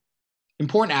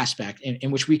 important aspect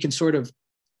in which we can sort of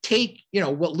take,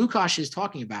 what Lukács is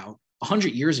talking about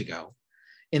 100 years ago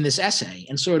in this essay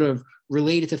and sort of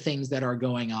relate it to things that are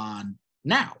going on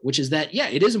now, which is that, yeah,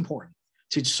 it is important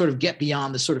to sort of get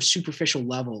beyond the sort of superficial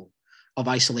level of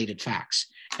isolated facts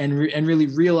and really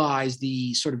realize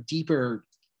the sort of deeper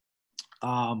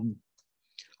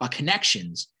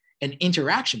connections and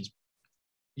interactions,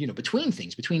 between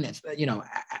things, between,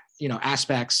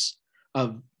 aspects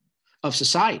of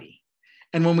society.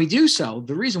 And when we do so,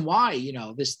 the reason why,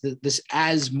 this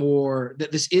is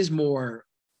more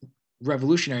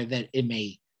revolutionary than it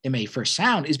may first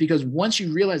sound is because once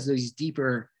you realize these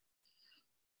deeper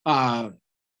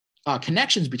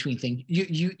connections between things,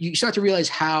 you start to realize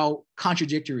how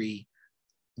contradictory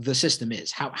the system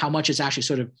is, how much it's actually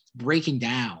sort of breaking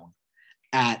down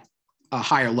at a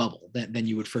higher level than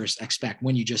you would first expect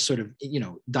when you just sort of,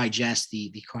 digest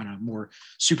the kind of more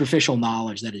superficial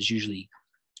knowledge that is usually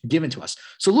given to us.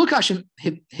 So Lukács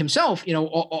himself,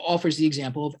 offers the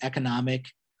example of economic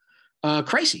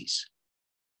crises.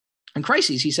 And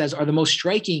crises, he says, are the most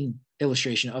striking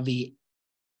illustration of the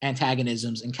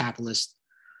antagonisms in capitalist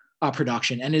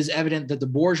production, and it is evident that the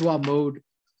bourgeois mode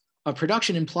of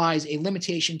production implies a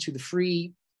limitation to the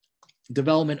free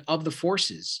development of the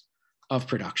forces of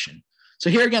production. So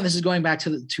here again, this is going back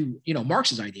to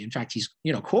Marx's idea. In fact, he's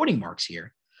quoting Marx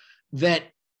here, that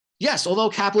yes, although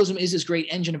capitalism is this great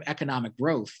engine of economic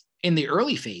growth in the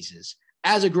early phases,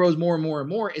 as it grows more and more and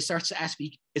more, it starts to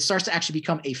actually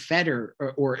become a fetter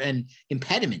or an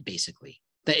impediment, basically,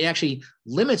 that it actually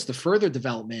limits the further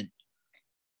development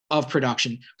of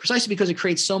production, precisely because it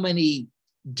creates so many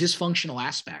dysfunctional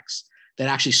aspects that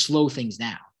actually slow things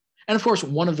down. And of course,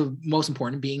 one of the most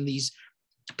important being these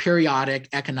periodic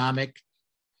economic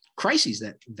crises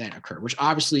that occur, which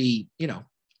obviously,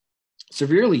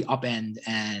 severely upend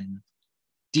and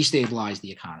destabilize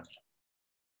the economy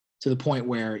to the point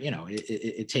where,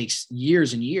 it takes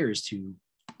years and years to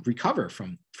recover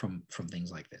from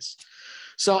things like this.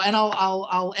 So, and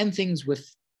I'll end things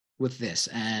with this.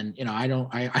 And,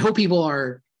 I hope people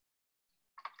are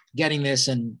getting this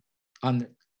and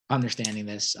understanding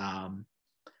this.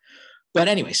 But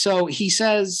anyway, so he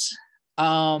says,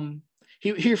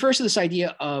 he refers to this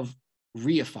idea of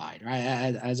reified,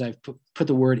 right? As I've put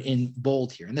the word in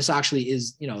bold here. And this actually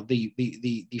is,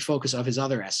 the focus of his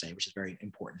other essay, which is very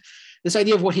important. This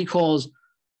idea of what he calls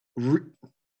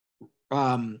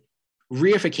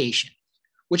reification,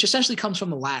 which essentially comes from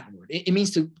the Latin word. It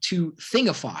means to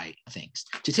thingify things,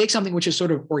 to take something which is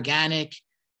sort of organic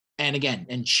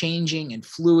and changing and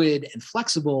fluid and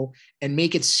flexible and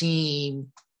make it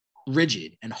seem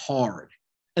rigid and hard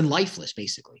and lifeless,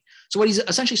 basically. So what he's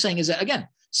essentially saying is that, again,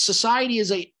 society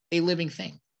is a living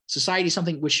thing. Society is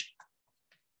something which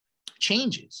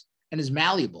changes and is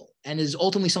malleable and is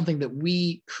ultimately something that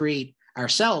we create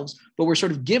ourselves, but we're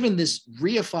sort of given this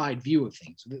reified view of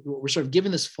things. We're sort of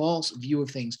given this false view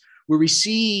of things where we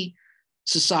see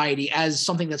society as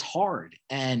something that's hard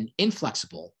and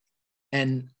inflexible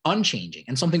and unchanging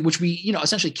and something which we,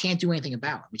 essentially can't do anything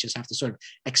about. We just have to sort of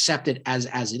accept it as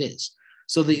it is.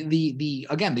 So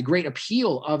the great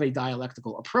appeal of a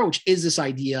dialectical approach is this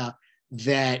idea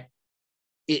that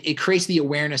it creates the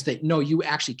awareness that no, you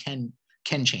actually can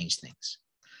change things.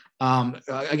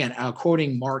 Again,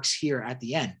 quoting Marx here at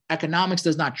the end, economics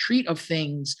does not treat of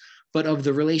things, but of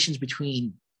the relations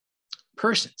between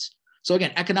persons. So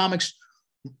again, economics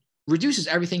reduces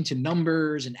everything to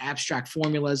numbers and abstract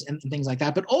formulas and things like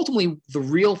that. But ultimately, the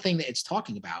real thing that it's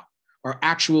talking about are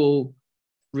actual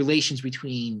relations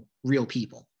between real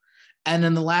people. And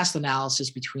then the last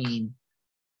analysis between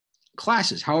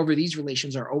classes. However, these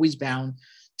relations are always bound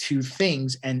to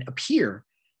things and appear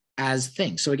as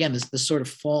things. So again, this sort of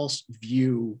false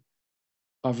view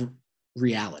of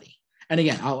reality. And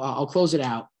again, I'll close it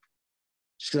out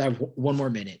just because I have one more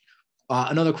minute.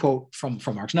 Another quote from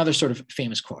Marx, another sort of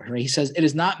famous quote, right? He says, "It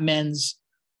is not men's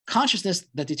consciousness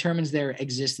that determines their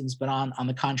existence, but on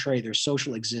the contrary, their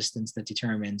social existence that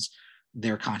determines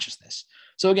their consciousness."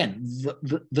 So again,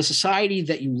 the society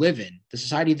that you live in, the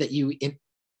society that you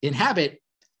inhabit,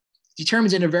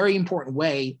 determines in a very important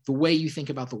way the way you think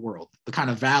about the world, the kind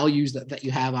of values that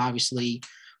you have, obviously,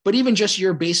 but even just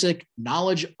your basic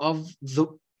knowledge of the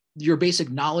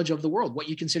world, what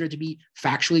you consider to be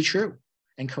factually true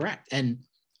and correct and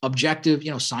objective,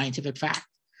 scientific fact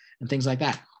and things like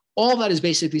that. All that is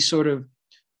basically sort of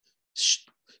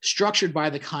structured by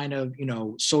the kind of,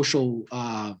 social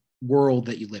world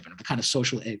that you live in, the kind of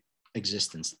social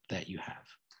existence that you have.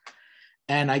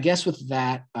 And I guess with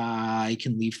that, I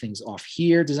can leave things off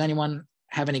here. Does anyone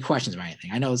have any questions about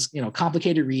anything? I know it's,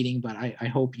 complicated reading, but I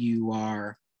hope you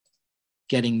are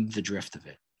getting the drift of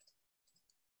it.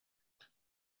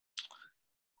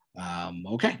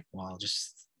 Okay, well, I'll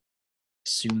just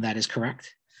assume that is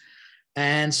correct.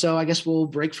 And so I guess we'll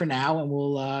break for now and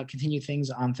we'll continue things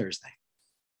on Thursday.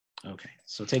 Okay,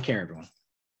 so take care, everyone.